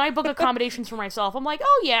book accommodations for myself, I'm like,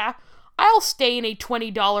 oh yeah, I'll stay in a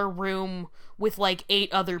 $20 room with, like,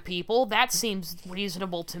 8 other people. That seems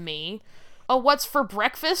reasonable to me. Oh, what's for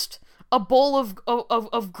breakfast? A bowl of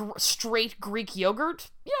straight Greek yogurt?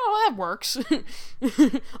 Yeah, that works.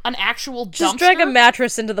 An actual dumpster? Just drag a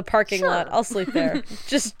mattress into the parking Sure. lot. I'll sleep there.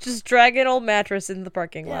 just drag an old mattress into the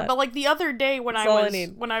parking Yeah, lot. but like the other day when That's all I I was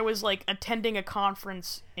need. when I was like attending a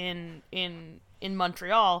conference in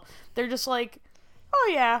Montreal, they're just like,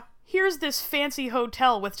 "Oh yeah, here's this fancy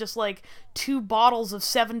hotel with just like 2 bottles of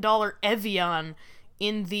 $7 Evian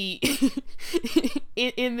in the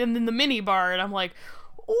in the mini bar," and I'm like,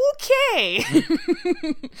 "Okay."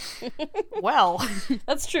 Well,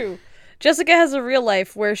 That's true. Jessica has a real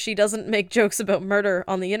life where she doesn't make jokes about murder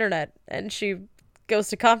on the internet, and she goes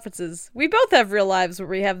to conferences. We both have real lives where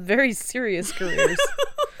we have very serious careers.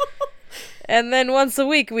 And then once a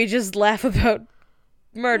week we just laugh about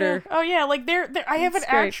murder. oh yeah, like there I have an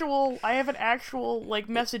That's great. actual like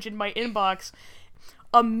message in my inbox.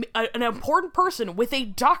 An important person with a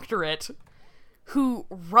doctorate who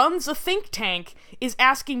runs a think tank is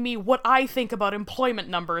asking me what I think about employment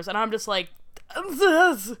numbers, and I'm just like,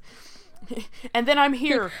 and then I'm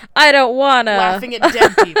here I don't wanna. laughing at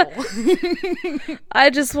dead people. I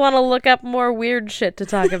just wanna look up more weird shit to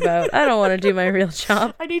talk about. I don't wanna do my real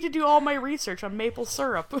job. I need to do all my research on maple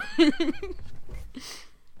syrup.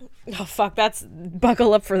 Oh fuck, that's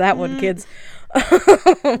buckle up for that one, kids.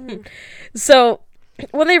 So,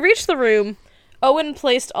 when they reached the room, Owen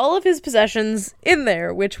placed all of his possessions in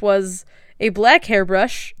there, which was a black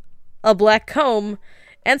hairbrush, a black comb,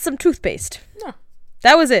 and some toothpaste. No.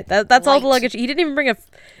 That was it. That's all the Light. luggage. He didn't even bring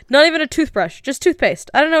not even a toothbrush, just toothpaste.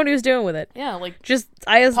 I don't know what he was doing with it. Yeah, like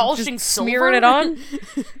I was polishing just smearing it silver?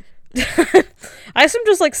 on. I assume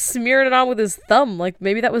just like smearing it on with his thumb. Like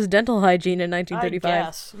maybe that was dental hygiene in I 1935.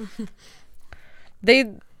 guess.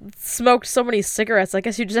 They smoked so many cigarettes. I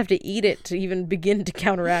guess you just have to eat it to even begin to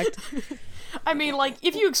counteract. I mean, like,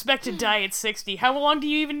 if you expect to die at 60, how long do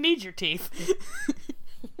you even need your teeth?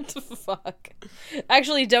 Fuck.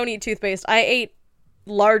 Actually, don't eat toothpaste. I ate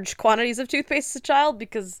large quantities of toothpaste as a child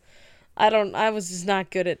because I was just not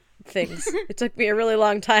good at things. It took me a really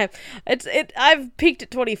long time. I've peaked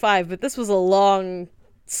at 25, but this was a long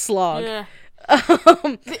slog. Yeah.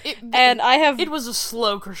 And I have It was a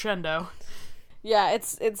slow crescendo. yeah,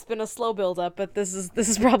 it's been a slow build up, but this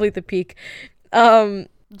is probably the peak.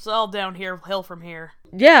 It's all downhill from here.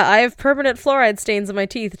 Yeah, I have permanent fluoride stains on my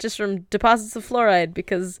teeth just from deposits of fluoride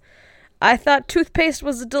because I thought toothpaste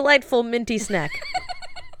was a delightful minty snack.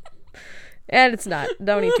 And it's not.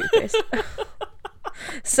 Don't eat toothpaste.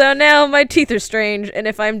 So now my teeth are strange, and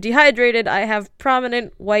if I'm dehydrated, I have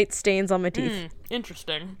prominent white stains on my teeth.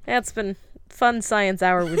 Interesting. That's been fun science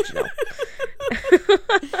hour with Jill.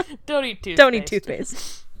 Don't eat toothpaste. Don't eat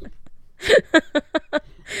toothpaste.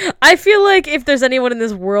 I feel like if there's anyone in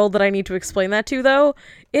this world that I need to explain that to, though,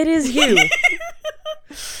 it is you.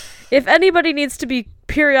 If anybody needs to be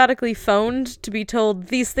periodically phoned to be told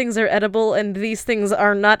these things are edible and these things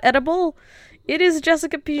are not edible, it is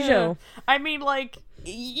Jessica Pigeot. I mean, like,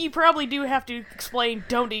 you probably do have to explain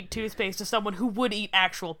don't eat toothpaste to someone who would eat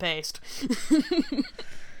actual paste.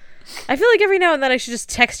 I feel like every now and then I should just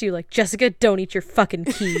text you like, Jessica, don't eat your fucking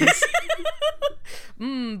keys.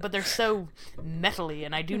 But they're so metally,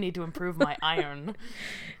 and I do need to improve my iron.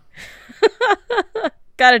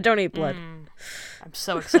 Gotta donate blood. I'm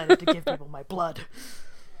so excited to give people my blood.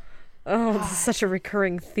 Oh, this is such a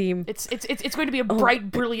recurring theme. It's going to be a bright,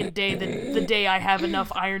 brilliant day, the day I have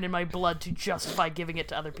enough iron in my blood to justify giving it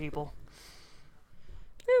to other people.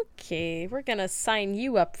 Okay, we're gonna sign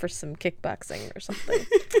you up for some kickboxing or something.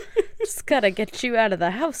 Just gotta get you out of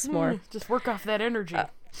the house more. Just work off that energy.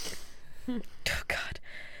 Oh, God.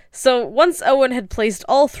 So, once Owen had placed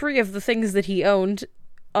all 3 of the things that he owned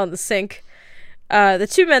on the sink, the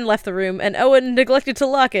 2 men left the room, and Owen neglected to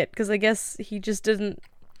lock it, because I guess he just didn't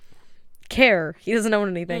care. He doesn't own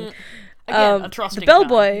anything. Again, a trusting the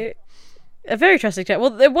bellboy... A very trusting child.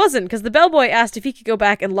 Well, it wasn't, because the bellboy asked if he could go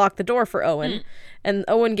back and lock the door for Owen, and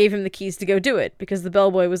Owen gave him the keys to go do it, because the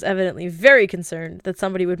bellboy was evidently very concerned that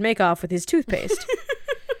somebody would make off with his toothpaste.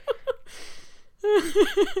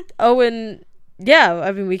 Owen, yeah,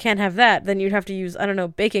 I mean, we can't have that. Then you'd have to use, I don't know,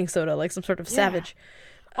 baking soda, like some sort of savage.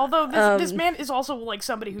 Although this man is also, like,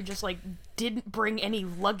 somebody who just, like, didn't bring any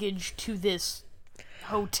luggage to this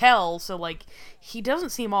hotel, so, like, he doesn't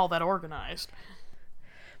seem all that organized.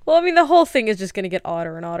 Well, I mean, the whole thing is just going to get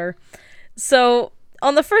odder and odder. So,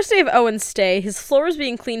 on the first day of Owen's stay, his floor was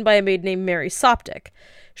being cleaned by a maid named Mary Soptic.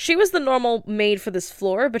 She was the normal maid for this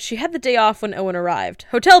floor, but she had the day off when Owen arrived.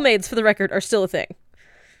 Hotel maids, for the record, are still a thing.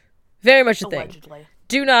 Very much a Allegedly. thing.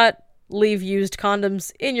 Do not leave used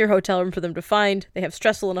condoms in your hotel room for them to find. They have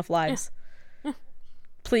stressful enough lives.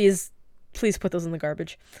 Please put those in the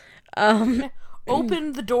garbage.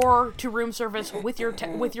 Open the door to room service with your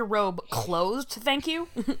robe closed, thank you.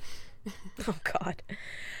 Oh, God.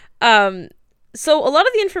 So a lot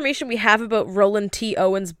of the information we have about Roland T.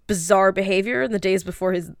 Owen's bizarre behavior in the days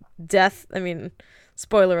before his death, I mean,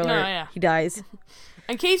 spoiler alert, he dies.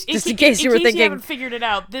 In case you were thinking, you haven't figured it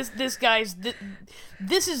out, this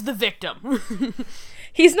is the victim.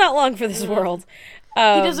 He's not long for this world. He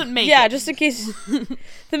doesn't make it. Yeah, just in case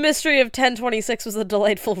the mystery of 1026 was a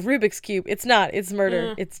delightful Rubik's Cube. It's not. It's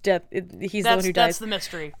murder. It's death. He's the one who dies. That's the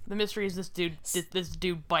mystery. The mystery is this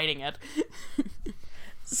dude biting it.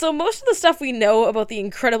 So most of the stuff we know about the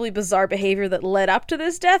incredibly bizarre behavior that led up to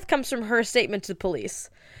this death comes from her statement to the police.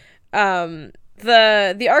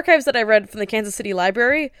 The archives that I read from the Kansas City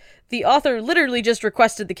Library, the author literally just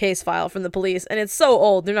requested the case file from the police, and it's so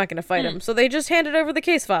old they're not going to fight him. So they just handed over the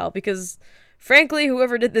case file because, frankly,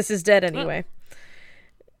 whoever did this is dead anyway.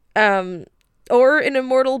 Or an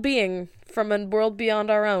immortal being from a world beyond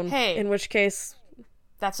our own. Hey, in which case,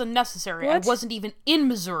 that's unnecessary. What? I wasn't even in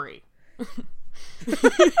Missouri.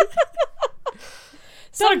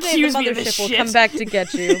 Someday the mothership will come back to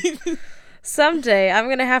get you. Someday I'm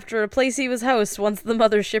gonna have to replace you as host once the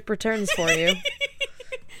mothership returns for you.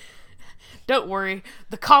 Don't worry,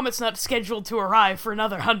 the comet's not scheduled to arrive for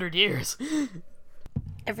another 100 years.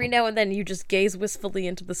 Every now and then you just gaze wistfully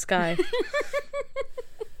into the sky.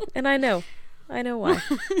 And I know why.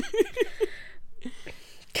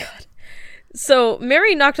 God. So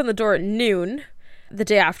Mary knocked on the door at noon the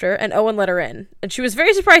day after, and Owen let her in. And she was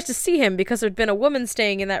very surprised to see him because there'd been a woman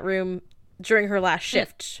staying in that room during her last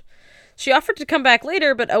shift. She offered to come back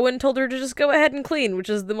later, but Owen told her to just go ahead and clean, which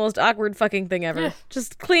is the most awkward fucking thing ever.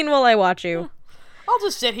 Just clean while I watch you. I'll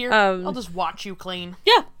just sit here. I'll just watch you clean.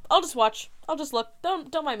 Yeah, I'll just watch. I'll just look.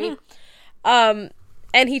 Don't mind me.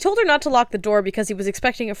 And he told her not to lock the door because he was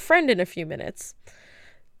expecting a friend in a few minutes.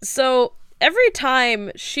 So every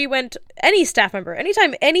time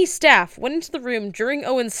anytime any staff went into the room during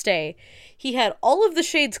Owen's stay, he had all of the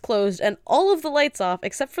shades closed and all of the lights off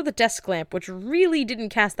except for the desk lamp, which really didn't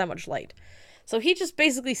cast that much light. So he just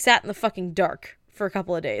basically sat in the fucking dark for a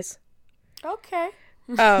couple of days. Okay.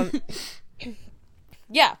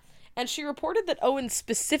 Yeah. And she reported that Owen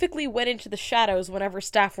specifically went into the shadows whenever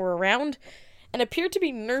staff were around and appeared to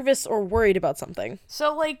be nervous or worried about something.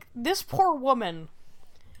 So, like, this poor woman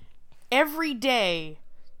every day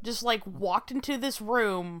just, like, walked into this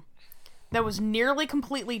room that was nearly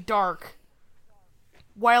completely dark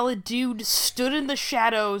while a dude stood in the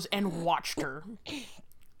shadows and watched her.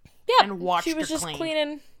 Yeah, and watched her she was just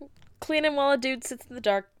clean. cleaning while a dude sits in the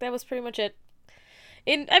dark. That was pretty much it.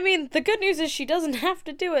 I mean, the good news is she doesn't have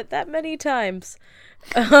to do it that many times.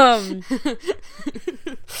 Dun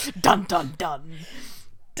dun dun.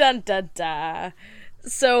 Dun dun dun.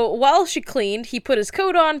 So while she cleaned, he put his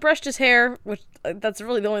coat on, brushed his hair, which that's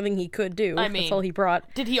really the only thing he could do. I mean, that's all he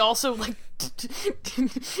brought. Did he also, like,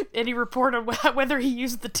 any report on whether he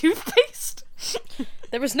used the toothpaste?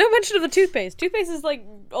 There was no mention of the toothpaste. Toothpaste is, like,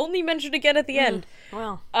 only mentioned again at the end.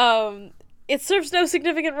 Well. It serves no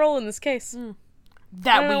significant role in this case.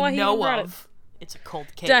 That we know of. It's a cold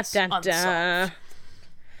case. Dun, dun, dun.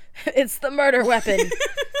 It's the murder weapon.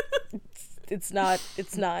 It's not.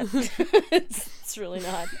 It's not. It's really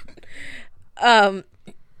not.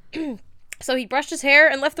 So he brushed his hair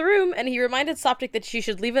and left the room, and he reminded Soptic that she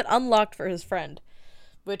should leave it unlocked for his friend.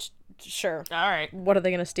 Which, sure. Alright. What are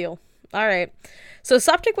they gonna steal? Alright. So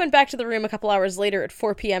Soptic went back to the room a couple hours later at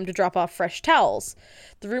 4 p.m. to drop off fresh towels.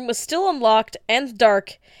 The room was still unlocked and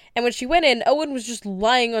dark, and when she went in, Owen was just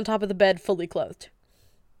lying on top of the bed, fully clothed.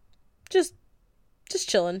 Just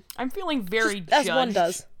chilling. I'm feeling very just, as one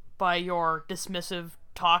does, by your dismissive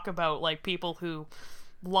talk about, like, people who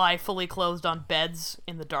lie fully clothed on beds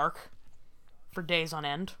in the dark for days on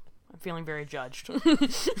end. I'm feeling very judged.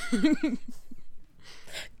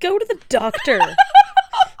 Go to the doctor.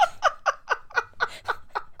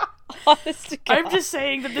 Honest to God. I'm just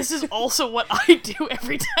saying that this is also what I do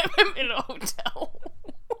every time I'm in a hotel.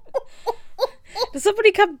 Does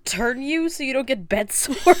somebody come turn you so you don't get bed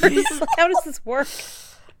sores? Like, how does this work?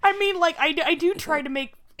 I mean, like, I do try to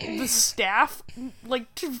make the staff,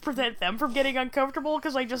 like, to prevent them from getting uncomfortable,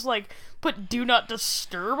 because I just, like, put do not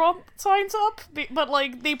disturb signs up, but,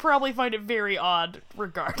 like, they probably find it very odd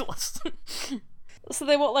regardless. So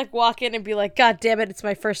they won't, like, walk in and be like, God damn it, it's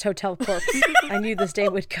my first hotel corpse. I knew this day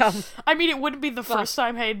would come. I mean, it wouldn't be the first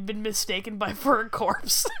time I had been mistaken for a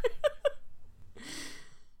corpse.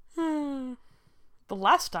 The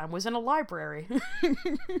last time was in a library.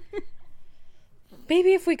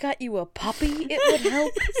 Maybe if we got you a puppy, it would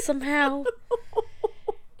help somehow.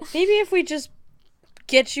 Maybe if we just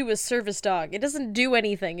get you a service dog. It doesn't do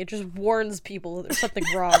anything. It just warns people that there's something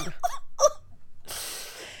wrong.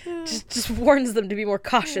 Just warns them to be more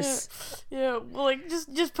cautious. Yeah, well, like,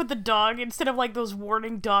 just put the dog, instead of, like, those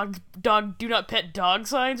warning dog do not pet dog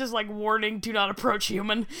signs, just, like, warning do not approach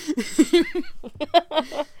human.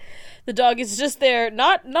 The dog is just there,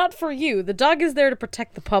 not for you. The dog is there to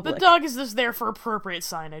protect the public. The dog is just there for appropriate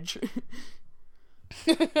signage.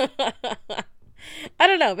 I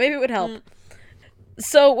don't know, maybe it would help.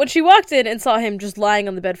 So when she walked in and saw him just lying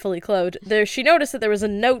on the bed fully clothed, she noticed that there was a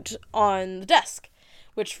note on the desk,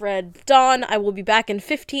 which read, Dawn, I will be back in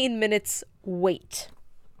 15 minutes, wait.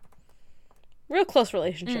 Real close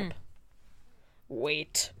relationship.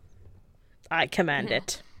 Wait. I command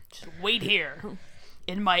it. Just wait here,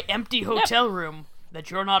 in my empty hotel room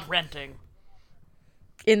that you're not renting.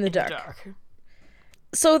 In the dark.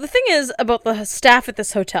 So the thing is about the staff at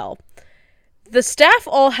this hotel. The staff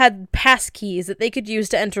all had pass keys that they could use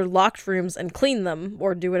to enter locked rooms and clean them,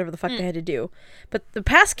 or do whatever the fuck they had to do. But the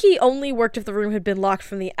pass key only worked if the room had been locked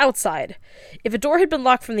from the outside. If a door had been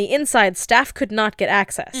locked from the inside, staff could not get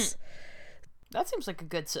access. That seems like a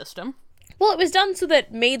good system. Well, it was done so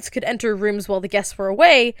that maids could enter rooms while the guests were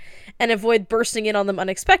away and avoid bursting in on them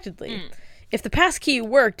unexpectedly. If the pass key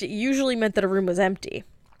worked, it usually meant that a room was empty.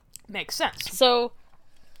 Makes sense. So,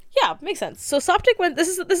 yeah, makes sense. So Soptic went.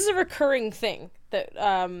 This is a recurring thing that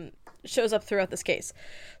shows up throughout this case.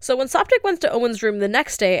 So when Soptic went to Owen's room the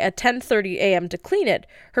next day at 10:30 a.m. to clean it,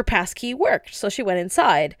 her pass key worked. So she went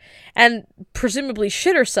inside and presumably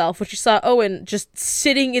shit herself when she saw Owen just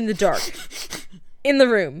sitting in the dark in the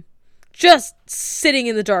room, just sitting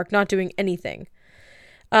in the dark, not doing anything.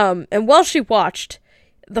 And while she watched,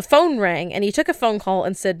 the phone rang and he took a phone call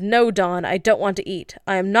and said, "No, Dawn, I don't want to eat.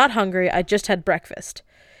 I am not hungry. I just had breakfast."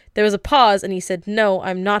 There was a pause, and he said, "No,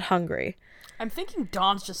 I'm not hungry." I'm thinking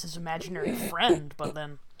Dawn's just his imaginary friend, but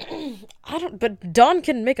then... But Dawn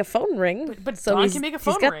can make a phone ring. But so Dawn can make a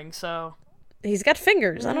phone ring, so... He's got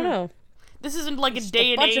fingers, I don't know. This isn't like a Just day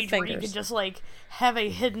a and bunch of age where you fingers. can just, like, have a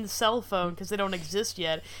hidden cell phone, because they don't exist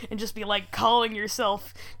yet, and just be, like, calling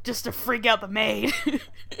yourself just to freak out the maid.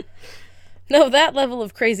 No, that level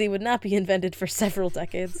of crazy would not be invented for several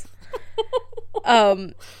decades.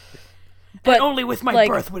 But and only with my like-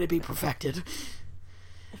 birth would it be perfected.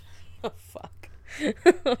 Oh, fuck.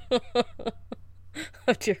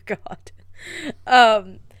 Oh, dear God.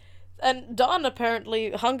 And Dawn apparently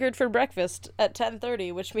hungered for breakfast at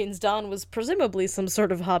 10:30, which means Dawn was presumably some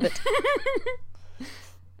sort of hobbit.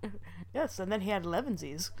 Yes, and then he had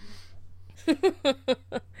elevensies.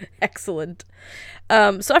 Excellent.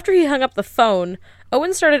 So after he hung up the phone,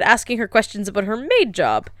 Owen started asking her questions about her maid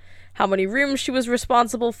job. How many rooms she was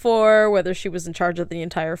responsible for, whether she was in charge of the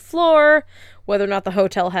entire floor, whether or not the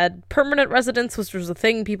hotel had permanent residents, which was a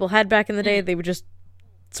thing people had back in the day. They would just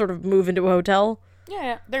sort of move into a hotel.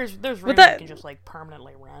 Yeah, there's rooms that- you can just, like,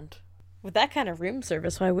 permanently rent. With that kind of room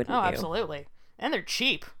service, why wouldn't Oh, you? absolutely. And they're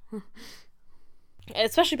cheap.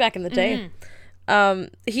 Especially back in the day.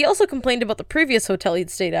 He also complained about the previous hotel he'd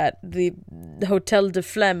stayed at, the Hotel de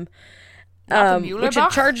Flemme, Not the which had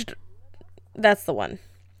Muhlerbach? charged... That's the one.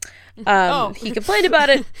 Oh. He complained about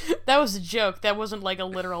it. That was a joke. That wasn't, like, a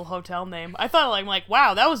literal hotel name. I thought, like,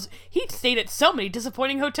 wow, he stayed at so many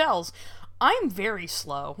disappointing hotels. I'm very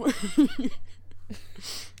slow.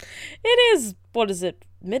 It is, what is it,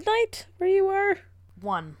 midnight where you are?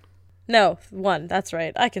 1. No, 1, that's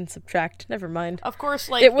right. I can subtract. Never mind. Of course,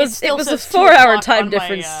 like, It was still a says 2 4-hour o'clock time on my,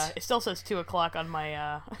 difference. it still says 2 o'clock on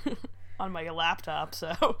my, on my laptop,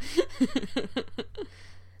 so...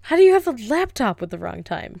 How do you have a laptop with the wrong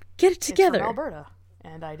time? Get it It's from together. Alberta,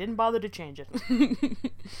 and I didn't bother to change it.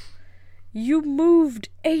 You moved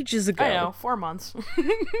ages ago. I know, 4 months.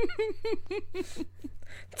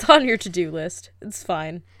 It's on your to-do list. It's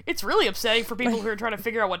fine. It's really upsetting for people who are trying to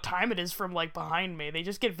figure out what time it is from, like, behind me. They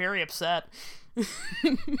just get very upset.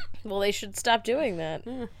 Well, they should stop doing that.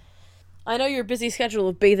 I know your busy schedule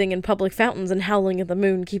of bathing in public fountains and howling at the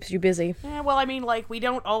moon keeps you busy. Yeah, well, I mean, like, we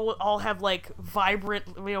don't all have, like, vibrant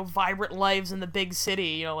lives in the big city,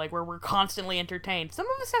 you know, like, where we're constantly entertained. Some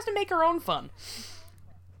of us have to make our own fun.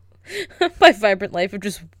 My vibrant life of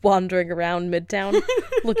just wandering around Midtown,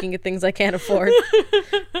 looking at things I can't afford.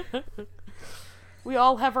 We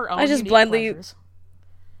all have our own I just unique blindly- pleasures.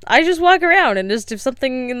 I just walk around, and just if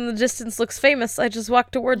something in the distance looks famous, I just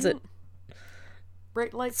walk towards it.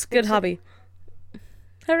 Bright lights. It's a good hobby.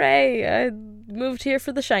 Hooray! I moved here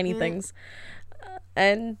for the shiny things.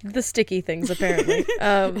 And the sticky things, apparently.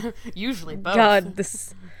 Usually both. God,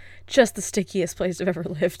 this... Just the stickiest place I've ever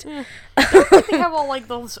lived. They have all, like,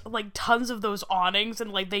 those, like, tons of those awnings,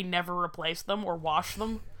 and, like, they never replace them or wash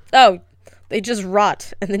them. Oh, they just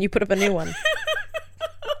rot, and then you put up a new one.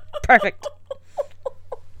 Perfect.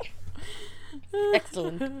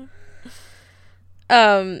 Excellent.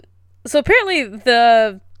 So apparently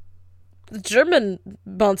the German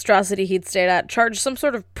monstrosity he'd stayed at charged some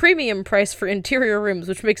sort of premium price for interior rooms,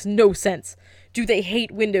 which makes no sense. Do they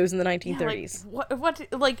hate windows in the 1930s?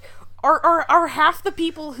 Are half the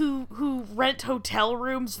people who rent hotel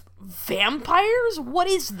rooms vampires? What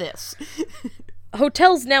is this?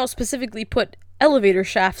 Hotels now specifically put elevator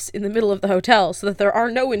shafts in the middle of the hotel so that there are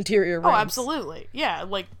no interior rooms. Oh, absolutely. Yeah,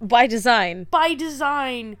 like, By design. by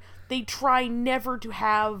design, they try never to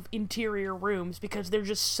have interior rooms because they're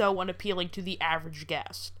just so unappealing to the average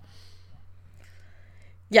guest.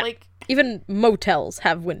 Yeah. Like, Even motels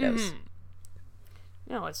have windows.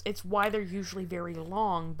 you know, it's why they're usually very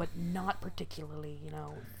long, but not particularly, you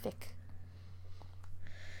know, thick.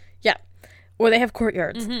 Yeah. Or they have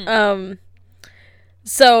courtyards.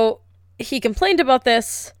 So he complained about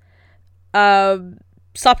this.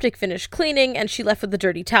 Soptic finished cleaning, and she left with the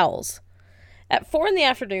dirty towels. At 4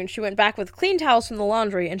 p.m, she went back with clean towels from the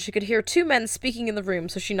laundry, and she could hear 2 men speaking in the room,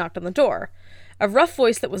 so she knocked on the door. A rough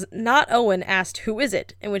voice that was not Owen asked, "Who is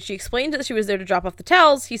it?" And when she explained that she was there to drop off the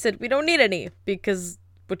towels, he said, "We don't need any,"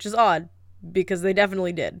 which is odd, because they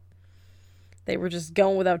definitely did. They were just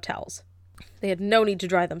going without towels. They had no need to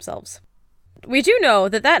dry themselves. We do know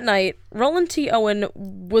that night, Roland T. Owen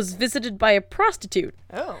was visited by a prostitute.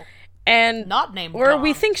 Oh. And Not named or Dawn.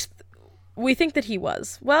 we think that he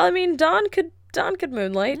was. Well, I mean, Dawn could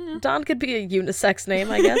moonlight. Dawn could be a unisex name,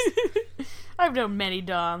 I guess. I've known many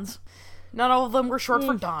Dons. Not all of them were short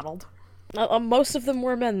for Donald. Most of them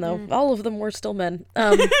were men, though. All of them were still men.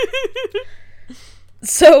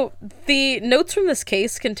 So, the notes from this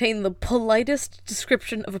case contain the politest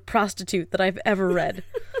description of a prostitute that I've ever read.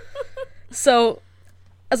 So,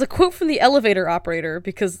 as a quote from the elevator operator,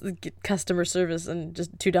 because customer service and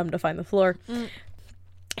just too dumb to find the floor,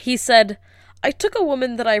 he said, "I took a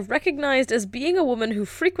woman that I recognized as being a woman who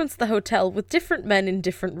frequents the hotel with different men in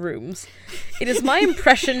different rooms. It is my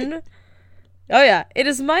impression... Oh yeah, it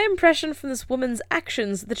is my impression from this woman's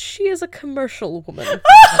actions that she is a commercial woman."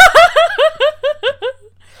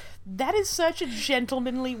 That is such a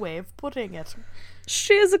gentlemanly way of putting it.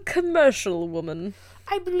 She is a commercial woman.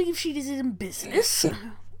 I believe she is in business.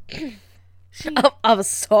 She Of a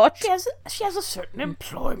sort. she has a certain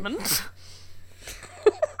employment.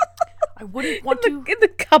 I wouldn't want to... In the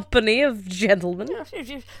company of gentlemen.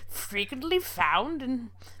 She's frequently found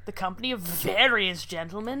in the company of various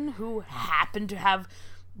gentlemen who happen to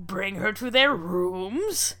bring her to their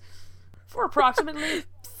rooms for approximately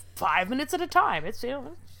 5 minutes at a time. It's, you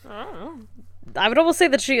know, I don't know. I would almost say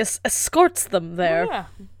that she escorts them there. Yeah.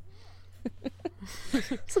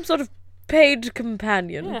 Some sort of paid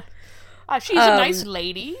companion. Yeah. She's a nice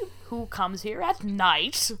lady who comes here at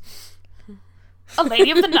night. A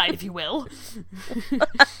lady of the night, if you will.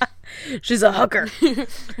 She's a hooker.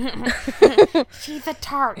 She's a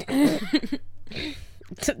tart.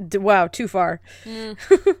 Wow, too far.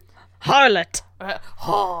 Harlot.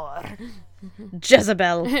 Whore.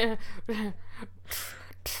 Jezebel.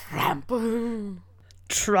 Tramp.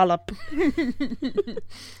 Trollop.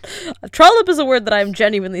 Trollop is a word that I'm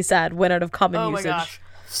genuinely sad went out of common Oh usage. my gosh.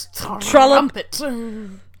 Trollop. Trumpet.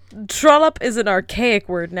 Trollop is an archaic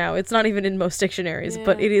word now. It's not even in most dictionaries,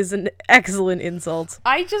 but it is an excellent insult.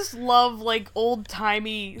 I just love, like,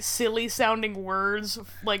 old-timey, silly-sounding words,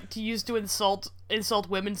 like, to use to insult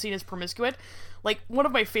women seen as promiscuous. Like, one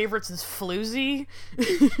of my favorites is floozy.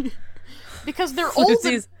 Because they're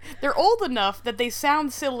old enough that they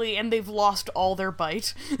sound silly and they've lost all their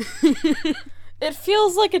bite. It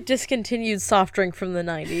feels like a discontinued soft drink from the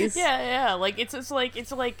 90s. Yeah, like, it's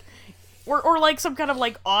like, or like some kind of,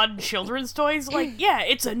 like, odd children's toys. Like, yeah,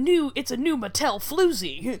 it's a new Mattel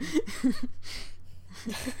floozy.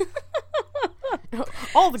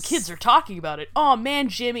 All the kids are talking about it. Oh man,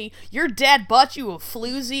 Jimmy, your dad bought you a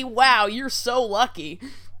floozy? Wow, you're so lucky.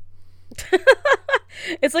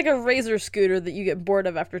 It's like a razor scooter that you get bored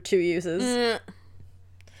of after 2 uses.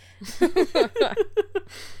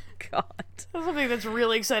 God. Something that's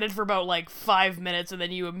really excited for about like 5 minutes, and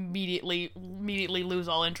then you immediately lose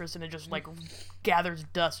all interest, and it just like gathers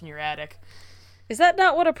dust in your attic. Is that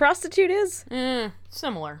not what a prostitute is?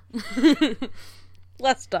 Similar.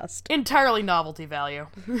 Less dust. Entirely novelty value.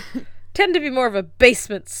 Tend to be more of a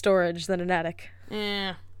basement storage than an attic.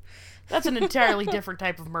 That's an entirely different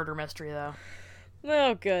type of murder mystery, though.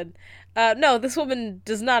 Oh, good. No, this woman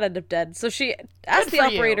does not end up dead. So she asked the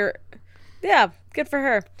operator... Yeah, good for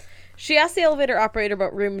her. She asked the elevator operator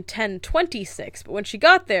about room 1026, but when she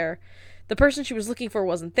got there, the person she was looking for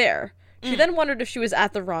wasn't there. She then wondered if she was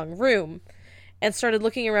at the wrong room, and started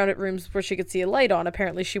looking around at rooms where she could see a light on.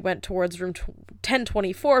 Apparently she went towards room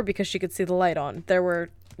 1024 because she could see the light on. There were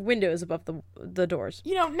windows above the doors.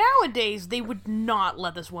 You know, nowadays, they would not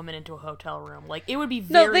let this woman into a hotel room. Like, it would be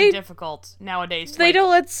very difficult nowadays. They don't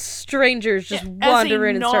let strangers just wander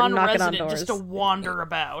in and start knocking on doors. Just to wander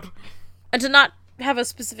about. And to not have a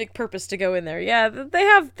specific purpose to go in there. Yeah, they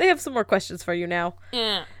have some more questions for you now.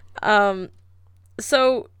 Yeah.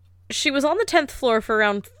 So she was on the 10th floor for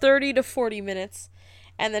around 30 to 40 minutes,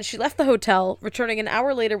 and then she left the hotel, returning an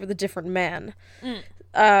hour later with a different man.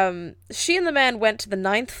 She and the man went to the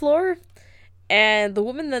 9th floor, and the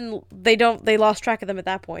woman then, they lost track of them at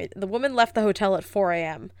that point. The woman left the hotel at 4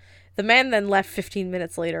 a.m. The man then left 15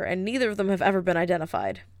 minutes later, and neither of them have ever been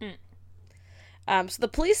identified. So the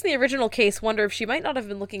police in the original case wonder if she might not have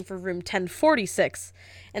been looking for room 1046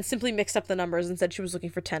 and simply mixed up the numbers and said she was looking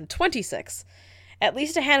for 1026. At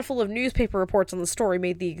least a handful of newspaper reports on the story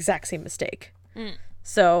made the exact same mistake.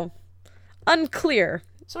 So, unclear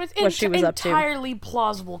what she was up to. Entirely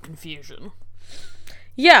plausible confusion.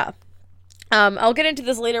 Yeah. I'll get into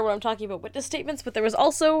this later when I'm talking about witness statements, but there was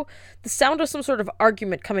also the sound of some sort of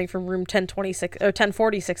argument coming from room 1026 or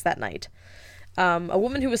 1046 that night. A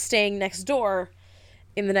woman who was staying next door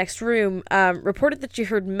in the next room reported that she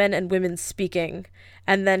heard men and women speaking,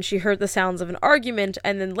 and then she heard the sounds of an argument,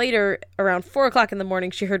 and then later, around 4 o'clock in the morning,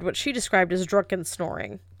 she heard what she described as drunken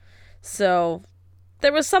snoring. So,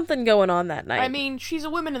 there was something going on that night. I mean, she's a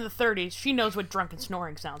woman in the 30s. She knows what drunken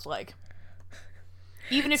snoring sounds like.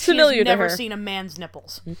 Even if she's never seen a man's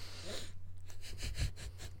nipples.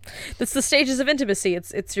 That's the stages of intimacy.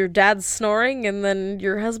 It's your dad's snoring and then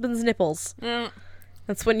your husband's nipples.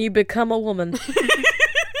 That's when you become a woman.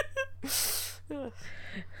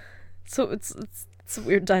 So it's a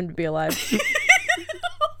weird time to be alive.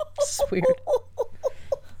 It's weird.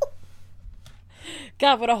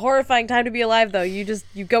 God, what a horrifying time to be alive, though. You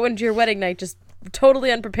go into your wedding night just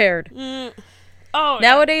totally unprepared.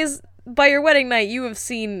 Nowadays, by your wedding night, you have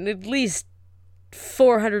seen at least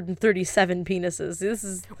 437 penises. This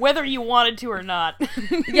is whether you wanted to or not.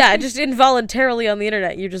 Yeah, just involuntarily on the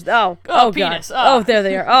internet. You're just penis. God. Oh, there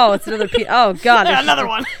they are. Oh, it's another penis. Oh God, yeah, another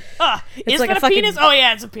one. Is like that a penis? Oh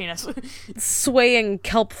yeah, it's a penis. Swaying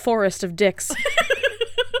kelp forest of dicks.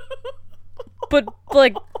 But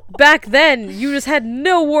like back then, you just had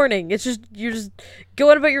no warning. You're just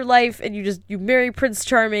going about your life, and you marry Prince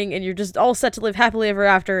Charming, and you're just all set to live happily ever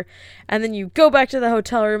after. And then you go back to the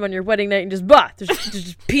hotel room on your wedding night, and there's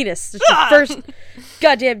just penis. It's the first,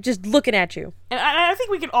 goddamn, just looking at you. And I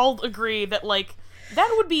think we can all agree that like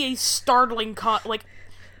that would be a startling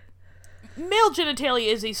male genitalia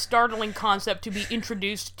is a startling concept to be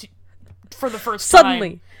introduced to, for the first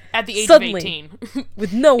time. At the age of 18.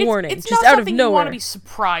 With no warning. It's just not out of something nowhere. You want to be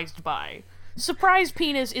surprised by. Surprise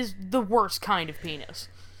penis is the worst kind of penis.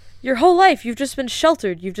 Your whole life, you've just been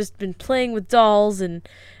sheltered. You've just been playing with dolls and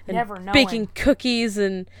baking cookies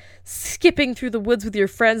and skipping through the woods with your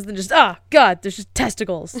friends and just, God, there's just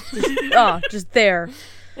testicles. Just there.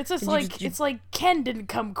 It's just it's like Ken didn't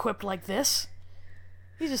come equipped like this.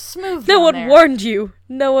 He's just smooth. No one warned you.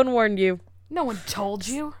 No one warned you. No one told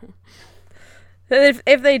you. If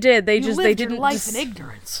they did, they didn't your life in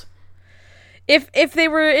ignorance. If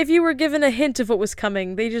you were given a hint of what was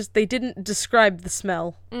coming, they didn't describe the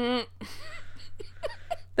smell.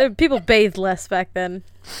 People bathed less back then.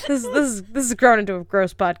 This has grown into a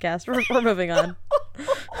gross podcast. We're moving on.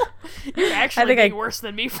 You're actually being worse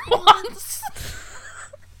than me for once.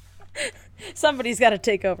 Somebody's got to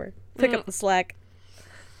take over. Pick up the slack.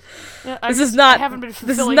 Yeah, this is not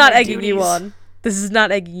egging you on. This is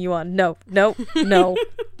not egging you on. No.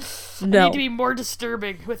 I need to be more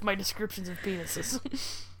disturbing with my descriptions of penises.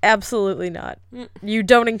 Absolutely not. You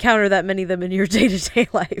don't encounter that many of them in your day-to-day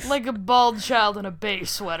life. Like a bald child in a beige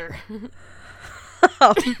sweater.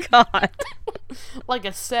 Oh, God. Like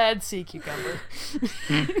a sad sea cucumber.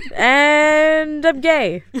 And I'm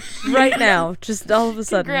gay. Right now. Just all of a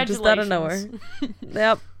sudden. Just out of nowhere.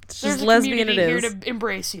 Yep. It's There's just a lesbian it community is. here to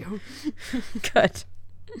embrace you. Good.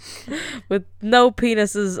 With no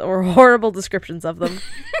penises or horrible descriptions of them.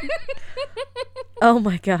 Oh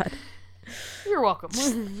my god. You're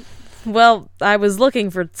welcome. Well, I was looking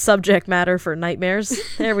for subject matter for nightmares.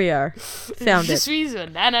 There we are. Found Je it. suis a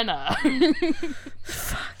na-na-na.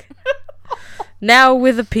 Fuck. Now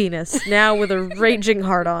with a penis. Now with a raging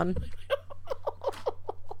hard-on.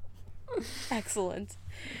 Excellent.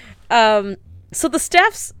 So the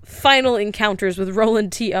staff's final encounters with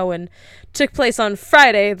Roland T. Owen took place on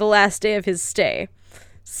Friday, the last day of his stay.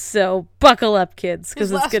 So buckle up, kids,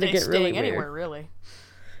 because it's gonna get really weird. Anywhere, really.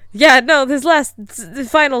 Yeah, no, the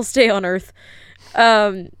final stay on Earth.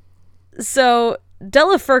 So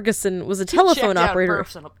Della Ferguson was a telephone operator.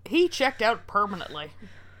 He checked out permanently.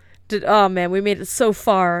 Oh man, we made it so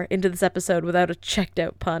far into this episode without a checked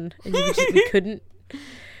out pun, and we couldn't.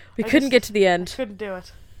 We couldn't get to the end. Couldn't do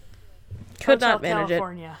it. Could Hotel not manage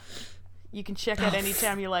California. You can check out any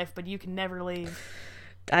time you like, but you can never leave.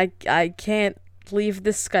 I can't leave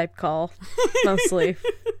this Skype call. Mostly,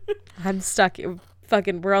 I'm stuck.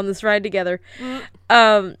 We're on this ride together. You've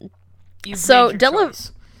So made your Della.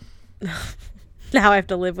 choice. Now I have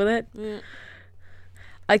to live with it.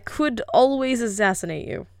 I could always assassinate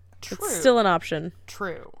you. True. It's still an option.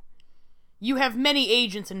 True. You have many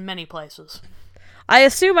agents in many places. I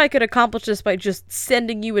assume I could accomplish this by just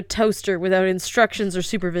sending you a toaster without instructions or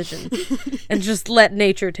supervision, and just let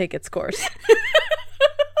nature take its course.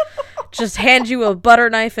 Just hand you a butter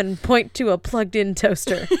knife and point to a plugged-in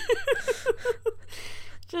toaster.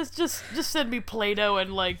 Just send me Play-Doh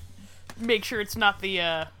and like make sure it's not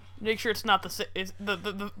the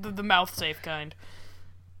the mouth safe kind.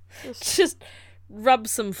 Just rub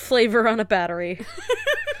some flavor on a battery.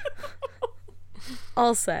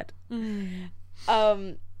 All set.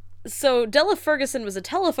 So Della Ferguson was a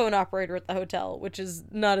telephone operator at the hotel, which is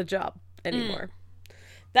not a job anymore.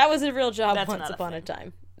 That was a real job once upon a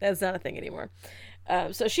time. That's not a thing anymore.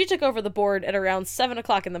 So she took over the board at around 7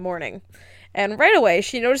 o'clock in the morning. And right away,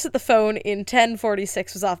 she noticed that the phone in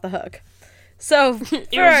 1046 was off the hook. So, for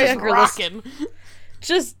It our was just younger rocking.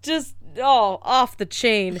 just off the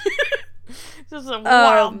chain. Just a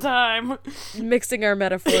wild time. Mixing our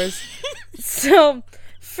metaphors. So,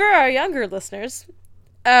 for our younger listeners,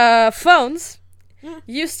 phones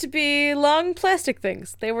used to be long plastic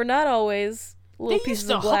things. They were not always little They pieces used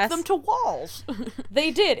to of glass. hook them to walls.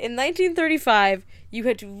 They did. In 1935, you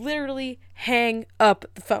had to literally hang up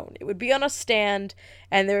the phone. It would be on a stand,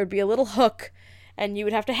 and there would be a little hook, and you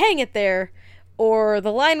would have to hang it there, or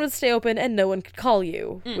the line would stay open and no one could call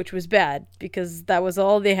you, which was bad, because that was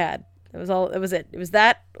all they had. That was it. It was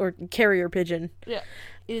that, or carrier pigeon. Yeah.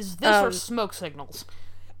 Is this or smoke signals?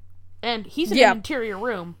 And he's in an interior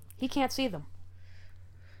room. He can't see them.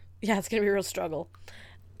 Yeah, it's gonna be a real struggle.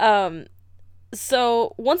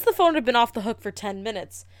 So, once the phone had been off the hook for 10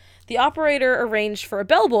 minutes, the operator arranged for a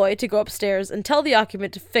bellboy to go upstairs and tell the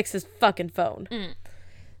occupant to fix his fucking phone.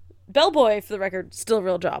 Bellboy, for the record, still a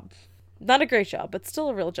real job. Not a great job, but still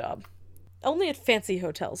a real job. Only at fancy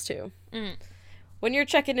hotels, too. When you're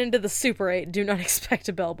checking into the Super 8, do not expect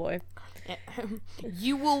a bellboy.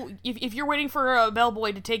 You will, if you're waiting for a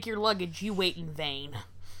bellboy to take your luggage, you wait in vain.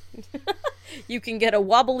 You can get a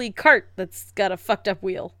wobbly cart that's got a fucked up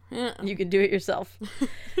wheel. You can do it yourself.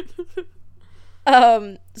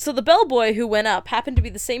 So the bellboy who went up happened to be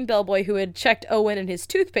the same bellboy who had checked Owen and his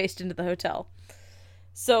toothpaste into the hotel.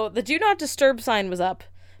 So the do not disturb sign was up,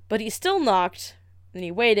 but he still knocked, and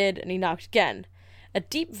he waited, and he knocked again. A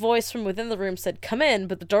deep voice from within the room said, "Come in,"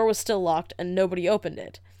 but the door was still locked, and nobody opened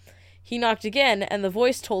it. He knocked again, and the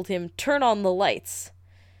voice told him, "Turn on the lights,"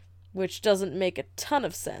 which doesn't make a ton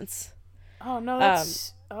of sense. Oh, no,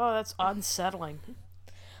 that's unsettling.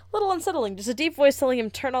 Little unsettling. Just a deep voice telling him,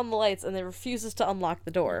 "Turn on the lights," and then refuses to unlock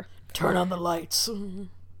the door. Turn on the lights.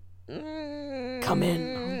 Come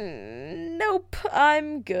in. Nope,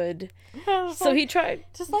 I'm good. So he tried.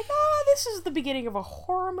 Just like, this is the beginning of a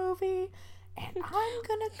horror movie, and I'm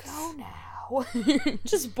gonna go now.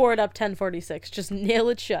 Just board up 1046. Just nail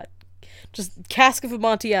it shut. Just cask of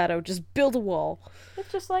Amontillado. Just build a wall.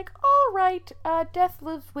 It's just like, all right, death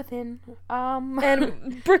lives within.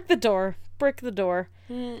 And brick the door. Brick the door.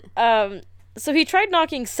 So he tried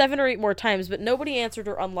knocking 7 or 8 more times, but nobody answered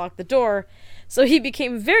or unlocked the door. So he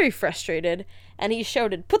became very frustrated, and he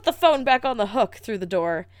shouted, "Put the phone back on the hook," through the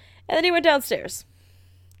door. And then he went downstairs.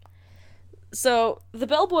 So, the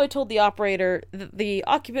bellboy told the operator that the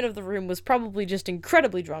occupant of the room was probably just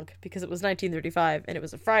incredibly drunk because it was 1935 and it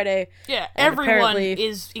was a Friday. Yeah, and everyone apparently-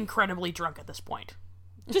 is incredibly drunk at this point.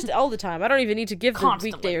 Just all the time. I don't even need to give the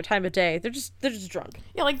Constantly. weekday or time of day. They're just drunk.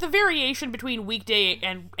 Yeah, like the variation between weekday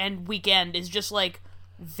and weekend is just like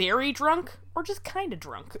very drunk or just kind of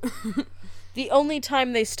drunk. The only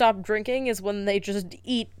time they stop drinking is when they just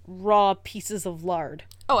eat raw pieces of lard.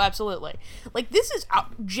 Oh, absolutely. Like, this is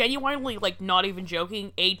genuinely, like, not even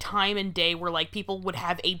joking, a time and day where, like, people would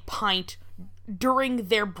have a pint during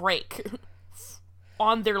their break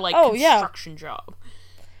on their, like, construction job.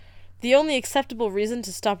 The only acceptable reason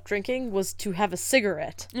to stop drinking was to have a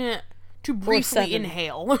cigarette. Yeah. To briefly 7.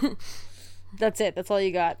 inhale. That's it. That's all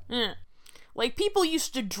you got. Yeah. Like, people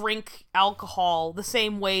used to drink alcohol the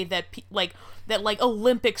same way that,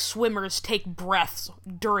 Olympic swimmers take breaths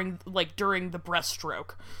during the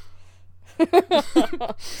breaststroke.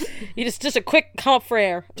 You just a quick cough for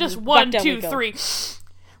air. Just Back 1, down we 2, go. 3.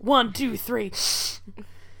 1, 2, 3.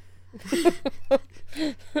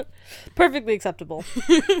 Perfectly acceptable.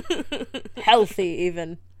 Healthy,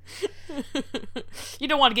 even. You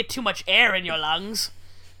don't want to get too much air in your lungs.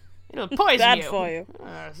 It'll poison Bad you. for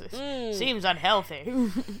you. Seems unhealthy.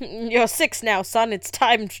 You're 6 now, son. It's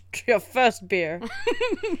time to your first beer.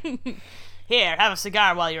 Here, have a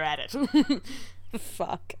cigar while you're at it.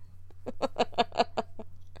 Fuck.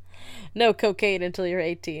 No cocaine until you're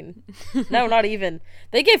 18. No, not even.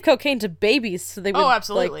 They gave cocaine to babies so they would,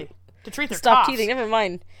 absolutely. like, To treat their stop coughs. teething. Never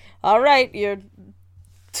mind. All right, you're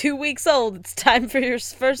 2 weeks old. It's time for your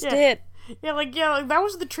first hit. Yeah, that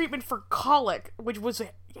was the treatment for colic, which was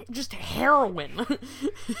just heroin.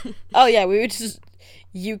 Oh, yeah, we would just...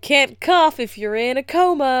 You can't cough if you're in a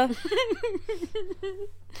coma.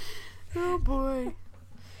 Oh, boy.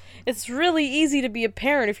 It's really easy to be a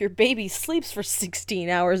parent if your baby sleeps for 16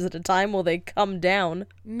 hours at a time while they come down.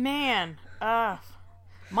 Man,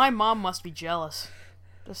 my mom must be jealous.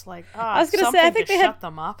 Just like, I was gonna say, something I think to they shut had-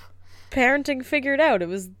 them up. Parenting figured out. It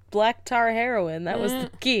was black tar heroin. That was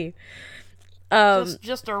the key.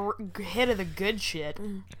 Just a hit of the good shit.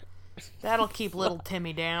 That'll keep little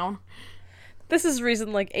Timmy down. This is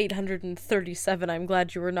reason, like, 837. I'm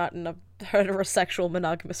glad you were not in a heterosexual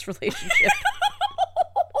monogamous relationship.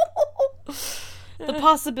 The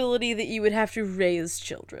possibility that you would have to raise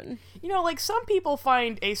children. You know, like, some people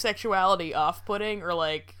find asexuality off-putting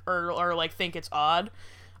or think it's odd.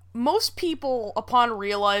 Most people, upon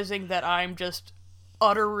realizing that I'm just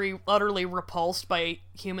utterly repulsed by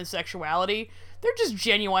human sexuality, they're just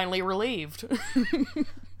genuinely relieved.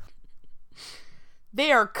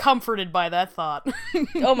 They are comforted by that thought.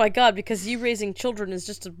 Oh my god, because you raising children is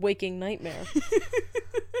just a waking nightmare.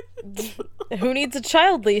 Who needs a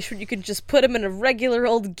child leash when you can just put him in a regular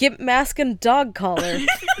old gimp mask and dog collar?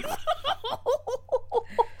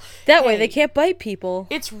 That way they can't bite people.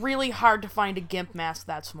 It's really hard to find a gimp mask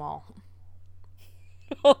that small.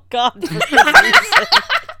 Oh god, for good reason.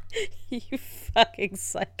 You fucking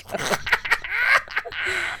psycho.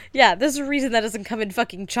 Yeah, there's a reason that doesn't come in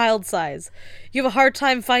fucking child size. You have a hard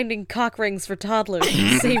time finding cock rings for toddlers for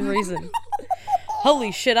the same reason.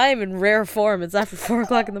 Holy shit, I am in rare form. It's after 4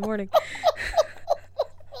 o'clock in the morning.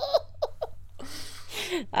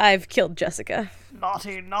 I've killed Jessica.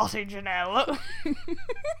 Naughty Janelle.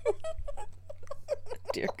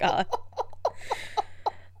 Dear God.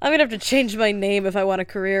 I'm gonna have to change my name if I want a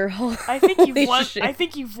career. I think Holy you've won. shit. I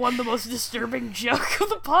think you've won the most disturbing joke of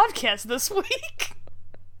the podcast this week.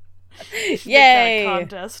 Yay!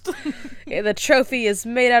 Contest. Yeah, the trophy is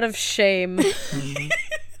made out of shame.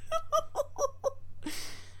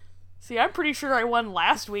 See, I'm pretty sure I won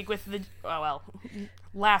last week with the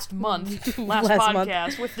last month, last Last month.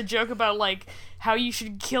 podcast with the joke about like how you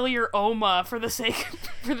should kill your Oma for the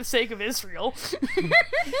sake of Israel.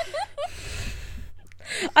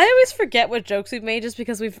 I always forget what jokes we've made just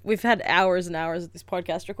because we've had hours and hours of these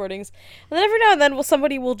podcast recordings. And then every now and then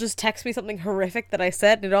somebody will just text me something horrific that I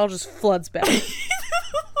said and it all just floods back.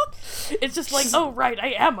 It's just like, oh right, I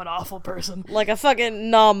am an awful person. Like a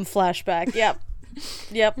fucking nom flashback. Yep.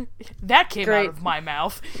 Yep. That came Great. out of my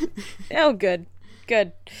mouth. Oh, good.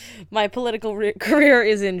 Good. My political career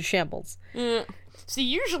is in shambles. See,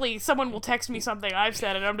 usually someone will text me something I've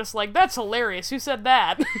said and I'm just like, that's hilarious, who said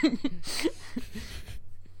that?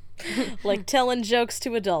 Like telling jokes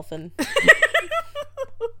to a dolphin.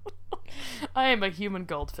 I am a human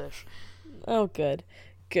goldfish. Oh, good.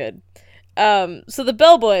 Good. So the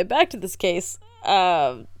bellboy, back to this case,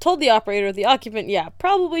 told the operator, the occupant, yeah,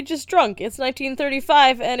 probably just drunk. It's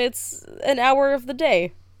 1935, and it's an hour of the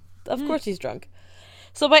day. Of course he's drunk.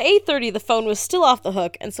 So by 8:30, the phone was still off the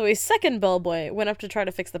hook, and so a second bellboy went up to try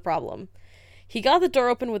to fix the problem. He got the door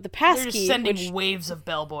open with the They're passkey, just sending which waves of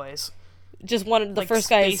bellboys. just wanted. The like first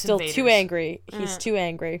guy is space still invaders. too angry. He's too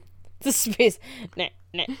angry. The space. Nah,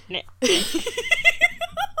 nah, nah.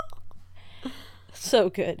 So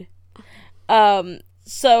good.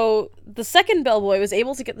 So the second bellboy was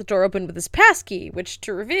able to get the door open with his passkey, which,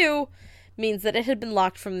 to review, means that it had been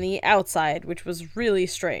locked from the outside, which was really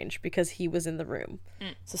strange because he was in the room.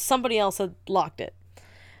 So somebody else had locked it.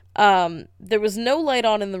 There was no light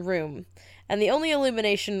on in the room, and the only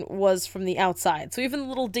illumination was from the outside. So even the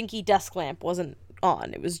little dinky desk lamp wasn't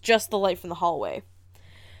on. It was just the light from the hallway.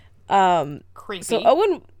 Creepy. So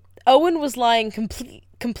Owen was lying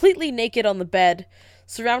completely naked on the bed,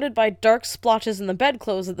 surrounded by dark splotches in the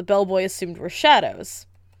bedclothes that the bellboy assumed were shadows.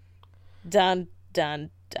 Dun, dun,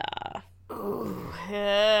 dun.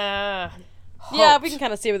 Yeah, We can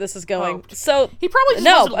kind of see where this is going. Hoped. So he probably just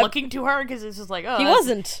wasn't looking too hard because it's just like, oh, he that's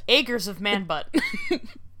wasn't. acres of man butt.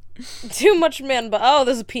 Too much man, but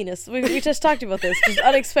there's a penis. We just talked about this. Just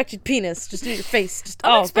unexpected penis, just in your face. Just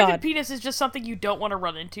Unexpected oh god. penis is just something you don't want to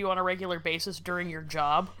run into on a regular basis during your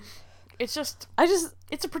job. It's just,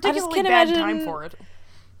 it's a particularly can't bad imagine- time for it.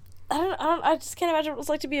 I just can't imagine what it's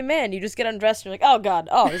like to be a man. You just get undressed and you're like, oh god,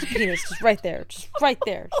 there's a penis just right there.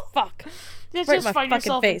 Fuck. It's Right in just my find fucking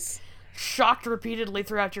yourself face. shocked repeatly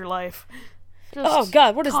throughout your life. Just Oh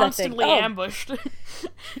god, what is that thing? constantly ambushed.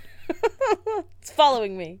 It's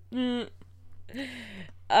following me. You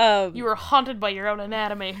were haunted by your own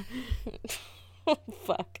anatomy.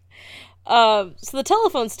 Fuck. So the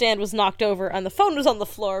telephone stand was knocked over and the phone was on the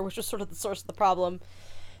floor, which was sort of the source of the problem.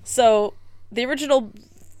 So the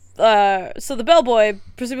bellboy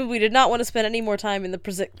presumably did not want to spend any more time in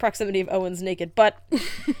the proximity of Owen's naked butt.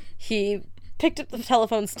 He picked up the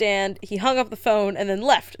telephone stand, he hung up the phone, and then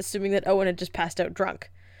left, assuming that Owen had just passed out drunk.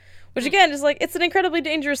 Which again is like, it's an incredibly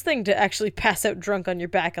dangerous thing to actually pass out drunk on your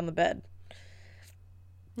back on the bed.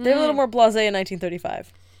 They're a little more blasé in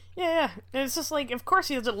 1935. Yeah. And it's just like, of course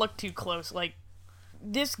he doesn't look too close. Like,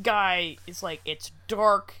 this guy is like, it's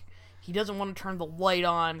dark. He doesn't want to turn the light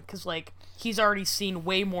on because, like, he's already seen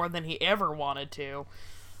way more than he ever wanted to.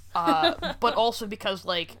 But also because,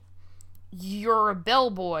 like, you're a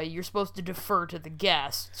bellboy, you're supposed to defer to the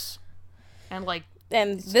guests. And, like...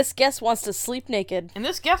 And this guest wants to sleep naked. And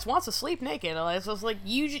this guest wants to sleep naked. So it's like,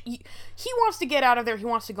 he wants to get out of there, he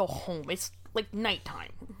wants to go home. It's, like,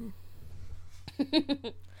 nighttime.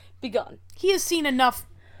 Be gone. He has seen enough,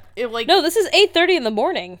 like... No, this is 8:30 in the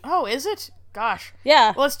morning. Oh, is it? Gosh.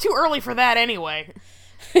 Yeah. Well, it's too early for that anyway.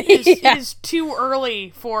 Yeah. It is too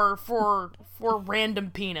early for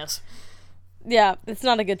random penis. Yeah, it's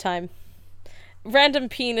not a good time. Random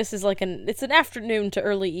penis is like it's an afternoon to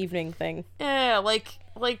early evening thing. Yeah, like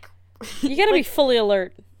You gotta be fully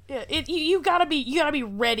alert. yeah, you gotta be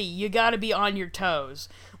ready. You gotta be on your toes.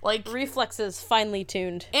 Like, Reflexes finely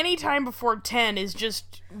tuned. any time before 10 is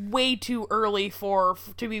just way too early to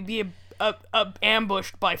be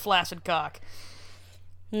ambushed by flaccid cock.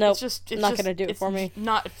 Nope, It's not gonna do it for me.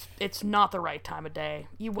 It's not the right time of day.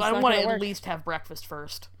 I not want to gonna work. at least have breakfast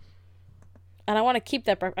first. And I want to keep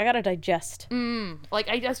that breakfast. I gotta digest. Like,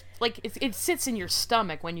 it sits in your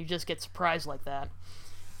stomach when you just get surprised like that.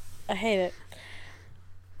 I hate it.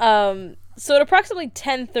 So at approximately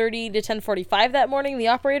 10:30 to 10:45 that morning, the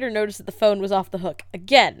operator noticed that the phone was off the hook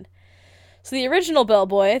again. So the original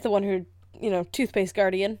bellboy, the one who, toothpaste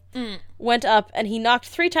guardian, went up and he knocked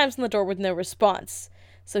 3 times on the door with no response.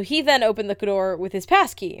 So he then opened the door with his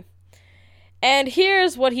passkey. And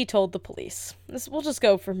here's what he told the police. We'll just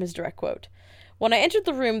go from his direct quote. When I entered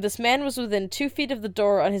the room, this man was within 2 feet of the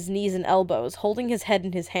door on his knees and elbows, holding his head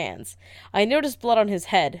in his hands. I noticed blood on his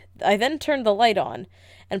head. I then turned the light on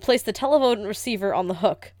and placed the telephone receiver on the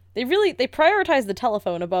hook. They prioritize the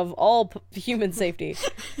telephone above all human safety.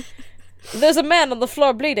 There's a man on the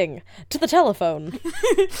floor bleeding. To the telephone.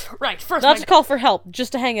 Right, first Not to call for help,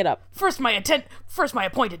 just to hang it up. First my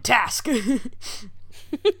appointed task. They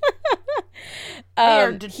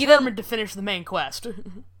are determined to finish the main quest.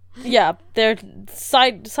 Yeah, their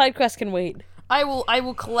side quest can wait. I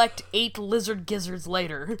will collect 8 lizard gizzards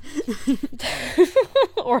later.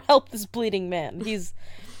 Or help this bleeding man. He's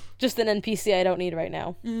just an NPC I don't need right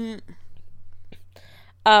now.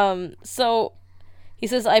 So he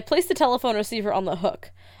says, I placed the telephone receiver on the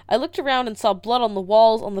hook. I looked around and saw blood on the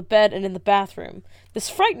walls, on the bed, and in the bathroom. This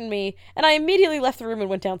frightened me, and I immediately left the room and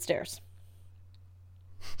went downstairs.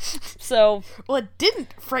 So... Well, it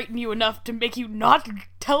didn't frighten you enough to make you not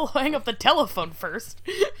hang up the telephone first.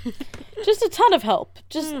 Just a ton of help.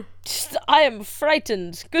 Just I am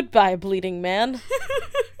frightened. Goodbye, bleeding man.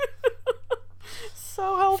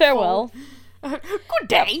 So helpful. Farewell. Good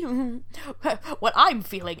day. Well, I'm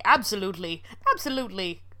feeling absolutely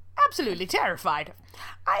terrified.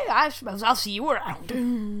 I suppose I'll see you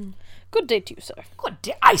around. Good day to you, sir. Good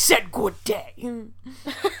day. I said good day.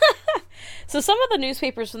 So some of the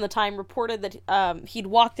newspapers from the time reported that he'd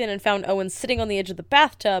walked in and found Owen sitting on the edge of the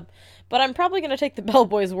bathtub, but I'm probably going to take the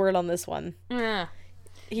bellboy's word on this one. Yeah.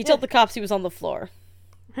 He told the cops he was on the floor.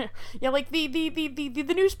 Yeah, like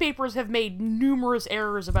the newspapers have made numerous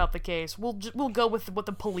errors about the case. We'll go with what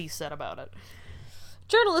the police said about it.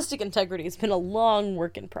 Journalistic integrity has been a long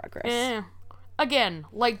work in progress. Again,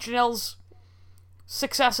 like Janelle's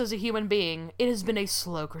success as a human being, it has been a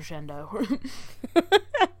slow crescendo.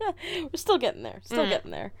 We're still getting there.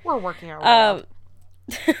 Getting there. We're working our way out.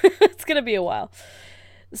 It's gonna be a while.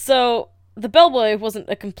 So the bellboy wasn't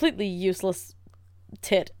a completely useless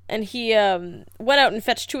tit, and he went out and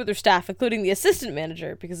fetched 2 other staff, including the assistant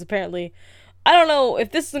manager, because apparently, I don't know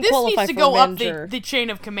if this doesn't qualify needs to for go a manager. up the chain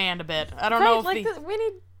of command a bit. I don't know if like we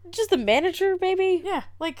need just the manager, maybe. Yeah,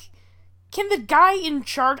 like, can the guy in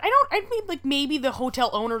charge... I mean, like, maybe the hotel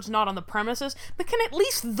owner's not on the premises, but can at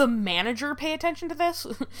least the manager pay attention to this?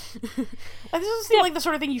 Like, this doesn't seem like the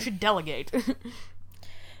sort of thing you should delegate.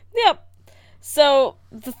 Yep. So,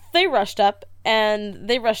 they rushed up, and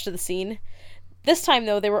they rushed to the scene. This time,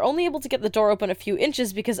 though, they were only able to get the door open a few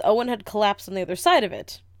inches because Owen had collapsed on the other side of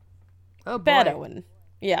it. Oh, boy. Bad Owen.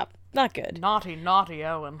 Yeah, not good. Naughty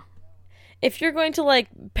Owen. If you're going to, like,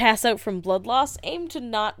 pass out from blood loss, aim to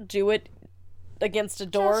not do it against a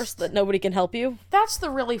door so that nobody can help you. That's the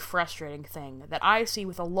really frustrating thing that I see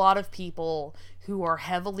with a lot of people who are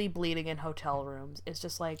heavily bleeding in hotel rooms. It's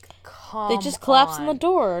just like, come on. They just collapse on the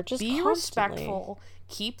door. Just be constantly. respectful.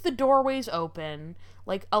 Keep the doorways open.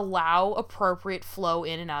 Like, allow appropriate flow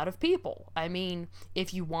in and out of people. I mean,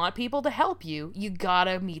 if you want people to help you, you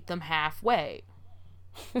gotta meet them halfway.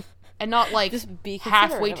 And not, like, just be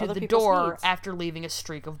halfway to other the people's door needs. after leaving a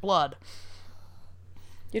streak of blood.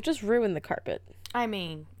 You just ruin the carpet. I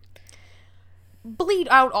mean, bleed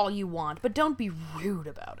out all you want, but don't be rude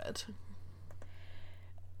about it.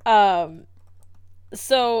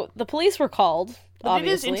 So the police were called, But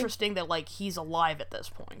obviously. it is interesting that, like, he's alive at this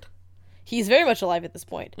point. He's very much alive at this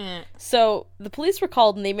point. So the police were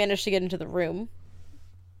called and they managed to get into the room.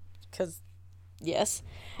 Because, yes.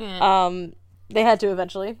 They had to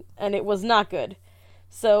eventually, and it was not good.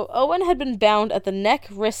 So Owen had been bound at the neck,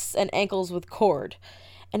 wrists, and ankles with cord,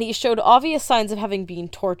 and he showed obvious signs of having been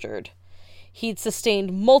tortured. He'd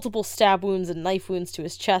sustained multiple stab wounds and knife wounds to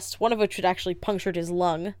his chest, one of which had actually punctured his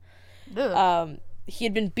lung. He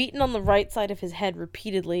had been beaten on the right side of his head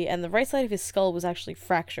repeatedly, and the right side of his skull was actually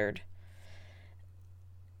fractured.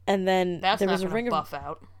 And then That's there not was a gonna ring buff of...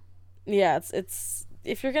 out. Yeah, it's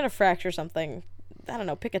if you're gonna fracture something, I don't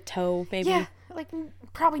know, pick a toe, maybe. Yeah, like,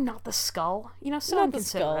 probably not the skull. You know, so Not the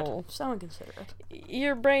inconsiderate. skull. So inconsiderate.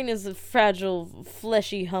 Your brain is a fragile,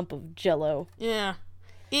 fleshy hump of jello. Yeah.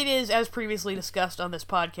 It is, as previously discussed on this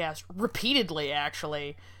podcast, repeatedly,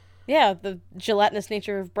 actually. Yeah, the gelatinous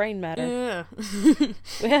nature of brain matter. Yeah.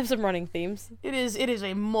 We have some running themes. It is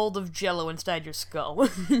a mold of jello inside your skull.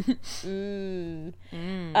 Jello.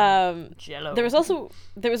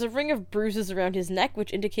 There was a ring of bruises around his neck,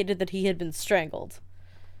 which indicated that he had been strangled.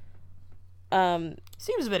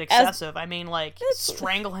 Seems a bit excessive. I mean, like,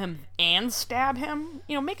 strangle him and stab him?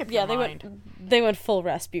 You know, make up your mind. They went full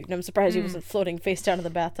Rasputin. I'm surprised he wasn't floating face down in the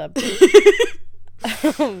bathtub.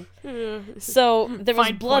 So there was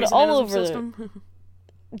Find blood poison all in his over. system.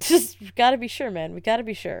 Just gotta be sure, man. We gotta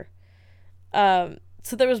be sure. So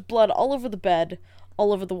there was blood all over the bed,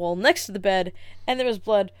 all over the wall next to the bed, and there was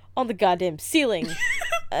blood on the goddamn ceiling.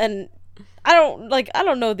 And I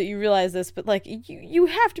don't know that you realize this, but like you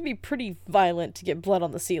have to be pretty violent to get blood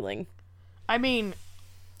on the ceiling. I mean,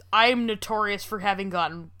 I'm notorious for having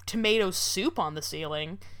gotten tomato soup on the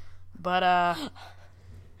ceiling, but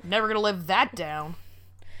never gonna live that down.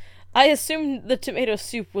 I assume the tomato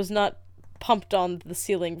soup was not pumped on the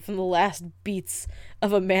ceiling from the last beats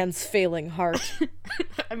of a man's failing heart.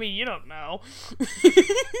 I mean, you don't know.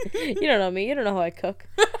 You don't know me. You don't know how I cook.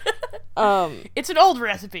 It's an old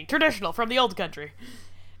recipe, traditional, from the old country.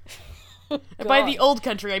 And by the old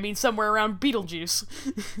country, I mean somewhere around Beetlejuice.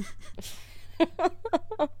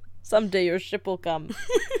 Someday your ship will come.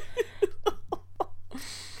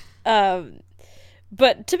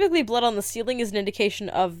 But typically blood on the ceiling is an indication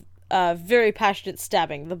of very passionate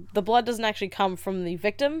stabbing. The blood doesn't actually come from the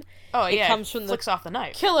victim. Oh, it yeah, comes from the flicks off the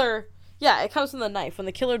knife. killer. Yeah, it comes from the knife. When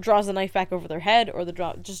the killer draws the knife back over their head, or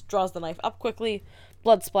just draws the knife up quickly,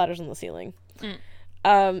 blood splatters on the ceiling.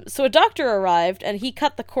 So a doctor arrived, and he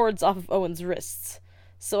cut the cords off of Owen's wrists.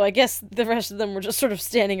 So I guess the rest of them were just sort of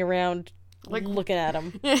standing around Like, looking at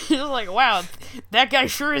him. He's like, wow, that guy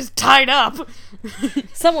sure is tied up.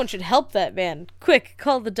 Someone should help that man. Quick,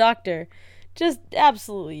 call the doctor. Just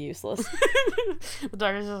absolutely useless. The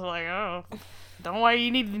doctor's just like, oh, don't know why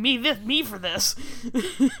you need me for this.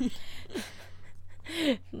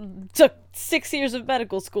 Took 6 years of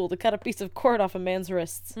medical school to cut a piece of cord off a man's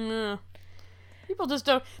wrists. People just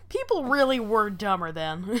don't. People really were dumber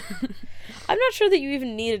then. I'm not sure that you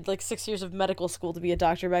even needed like 6 years of medical school to be a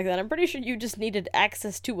doctor back then. I'm pretty sure you just needed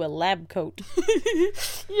access to a lab coat. You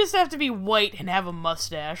just have to be white and have a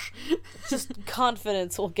mustache. Just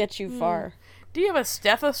confidence will get you far. Do you have a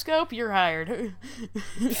stethoscope? You're hired.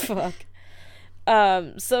 Fuck.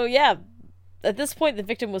 So yeah, at this point the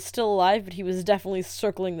victim was still alive, but he was definitely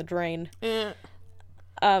circling the drain.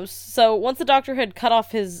 So once the doctor had cut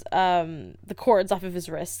off his the cords off of his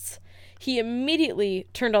wrists, he immediately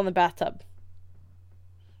turned on the bathtub.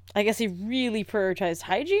 I guess he really prioritized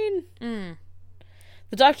hygiene.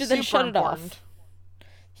 The doctor then shut it off.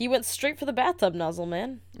 He went straight for the bathtub nozzle,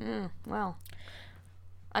 man. Well,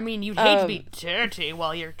 I mean, you'd hate to be dirty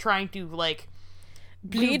while you're trying to like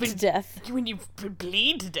bleed to death. When you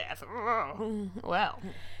bleed to death. Oh, well.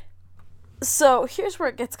 So here's where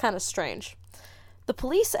it gets kind of strange. The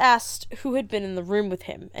police asked who had been in the room with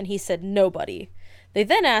him, and he said nobody. They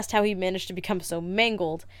then asked how he managed to become so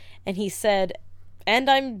mangled, and he said, and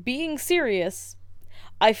I'm being serious,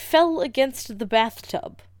 I fell against the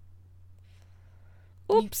bathtub.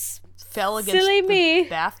 Oops. You fell against Silly the me.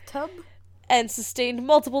 bathtub? And sustained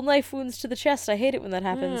multiple knife wounds to the chest. I hate it when that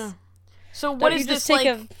happens. Yeah. So what is this,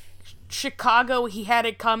 like, Chicago, he had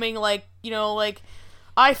it coming, like, you know, like,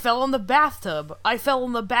 I fell in the bathtub. I fell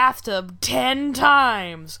in the bathtub 10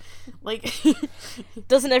 times. Like,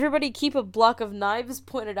 doesn't everybody keep a block of knives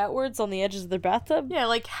pointed outwards on the edges of their bathtub? Yeah,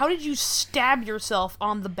 like, how did you stab yourself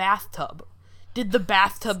on the bathtub? Did the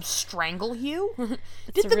bathtub strangle you?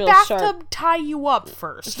 Did the bathtub tie you up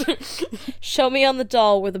first? Show me on the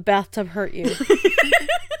doll where the bathtub hurt you.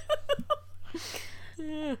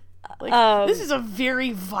 Like, this is a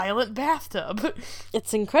very violent bathtub.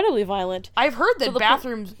 It's incredibly violent. I've heard that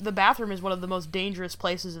the bathroom is one of the most dangerous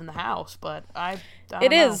places in the house, but I don't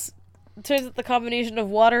It know. is. It turns out the combination of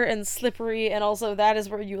water and slippery, and also that is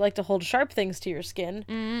where you like to hold sharp things to your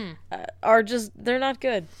skin, are just, they're not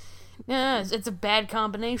good. Yeah, it's a bad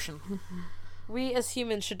combination. We as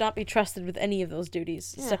humans should not be trusted with any of those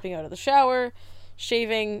duties. Yeah. Stepping out of the shower,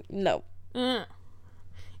 shaving, no. You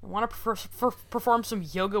want to perform some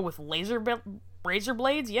yoga with razor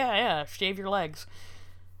blades? Yeah, shave your legs.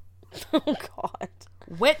 Oh, God.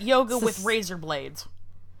 Wet yoga with razor blades.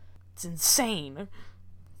 It's insane.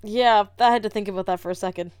 Yeah, I had to think about that for a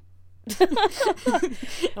second.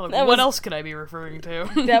 What else could I be referring to?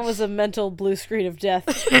 That was a mental blue screen of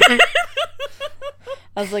death.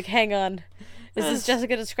 I was like, hang on. Is this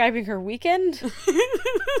Jessica describing her weekend?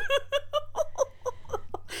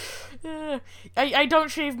 I don't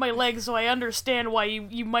shave my legs, so I understand why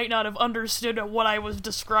you might not have understood what I was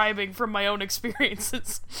describing from my own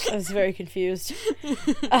experiences. I was very confused.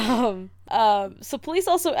 So police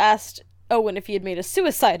also asked Owen if he had made a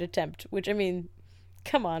suicide attempt, which, I mean,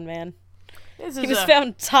 come on, man. He was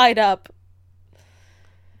found tied up.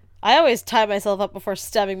 I always tie myself up before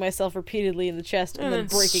stabbing myself repeatedly in the chest and then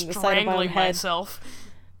breaking the side of my own head. Myself.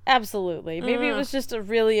 Absolutely. Maybe it was just a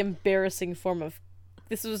really embarrassing form of...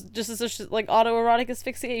 This was just like autoerotic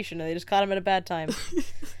asphyxiation, and they just caught him at a bad time.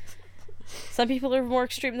 Some people are more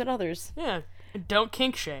extreme than others. Yeah. Don't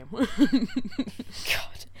kink shame. God.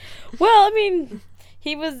 Well, I mean...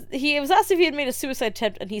 He was asked if he had made a suicide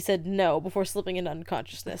attempt, and he said no before slipping into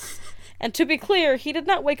unconsciousness. And to be clear, he did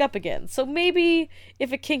not wake up again. So maybe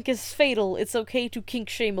if a kink is fatal, it's okay to kink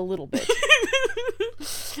shame a little bit.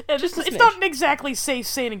 It's not exactly safe,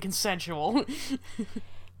 sane, and consensual.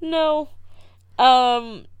 No.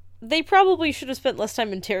 They probably should have spent less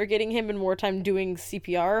time interrogating him and more time doing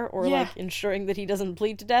CPR or like ensuring that he doesn't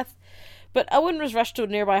bleed to death. But Owen was rushed to a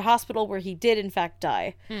nearby hospital where he did, in fact,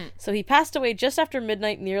 die. So he passed away just after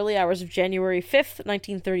midnight in the early hours of January 5th,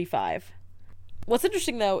 1935. What's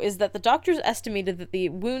interesting, though, is that the doctors estimated that the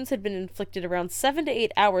wounds had been inflicted around 7 to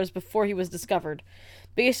 8 hours before he was discovered,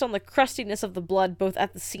 based on the crustiness of the blood both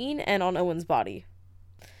at the scene and on Owen's body,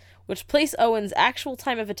 which placed Owen's actual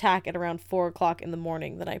time of attack at around 4 o'clock in the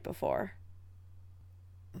morning the night before.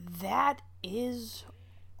 That is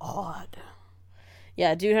odd.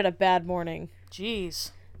 Yeah, dude had a bad morning.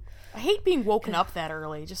 Jeez. I hate being woken up that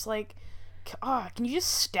early. Just like, can you just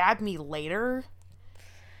stab me later?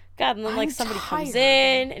 God, and then, like, I'm somebody comes tired.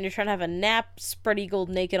 in, and you're trying to have a nap, spread eagled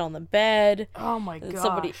naked on the bed. Oh my And gosh.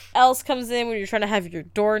 somebody else comes in when you're trying to have your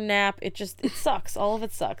door nap. It sucks. All of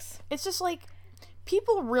it sucks. It's just like,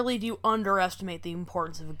 people really do underestimate the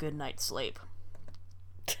importance of a good night's sleep.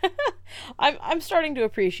 I'm starting to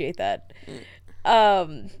appreciate that.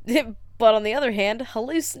 But on the other hand,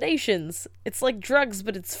 hallucinations. It's like drugs,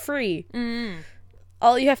 but it's free.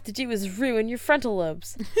 All you have to do is ruin your frontal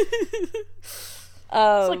lobes.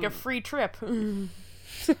 It's like a free trip.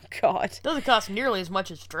 God. Doesn't cost nearly as much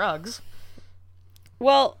as drugs.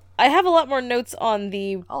 Well, I have a lot more notes on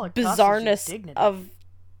the All it costs is your bizarreness dignity. of...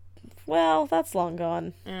 Well, that's long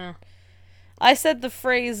gone. Yeah. I said the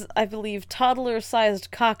phrase, I believe, toddler-sized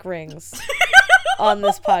cock rings on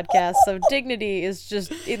this podcast, so dignity is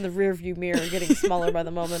just in the rearview mirror, getting smaller by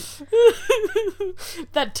the moment.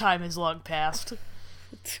 That time is long past.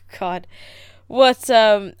 God.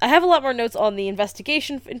 I have a lot more notes on the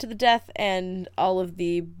investigation into the death and all of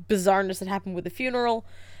the bizarreness that happened with the funeral,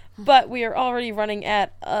 but we are already running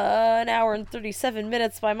at an hour and 37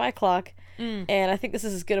 minutes by my clock, and I think this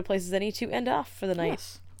is as good a place as any to end off for the night.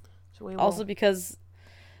 Yes. So we will... Also because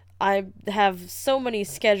I have so many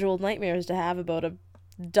scheduled nightmares to have about a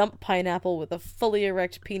dump pineapple with a fully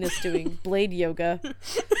erect penis doing blade yoga.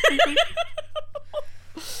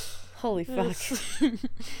 Holy fuck.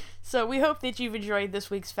 So we hope that you've enjoyed this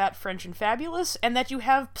week's Fat, French, and Fabulous, and that you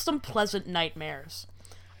have some pleasant nightmares.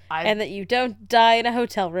 And that you don't die in a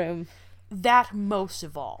hotel room. That most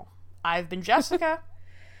of all. I've been Jessica.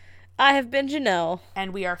 I have been Janelle.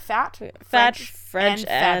 And we are Fat, French, and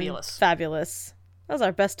Fabulous. Fabulous. That was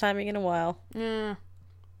our best timing in a while. We're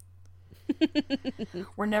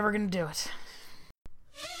never gonna do it.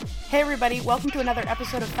 Hey everybody, welcome to another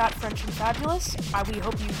episode of Fat, French, and Fabulous. We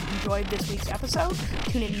hope you enjoyed this week's episode.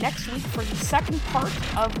 Tune in next week for the second part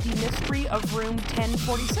of the mystery of room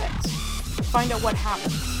 1046. Find out what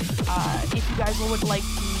happens. If you guys would like to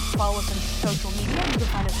follow us on social media, you can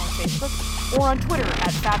find us on Facebook or on Twitter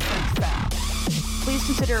at FatFrenchFab. Please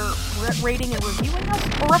consider rating and reviewing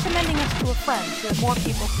us or recommending us to a friend so that more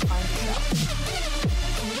people can find the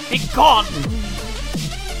show. Be gone!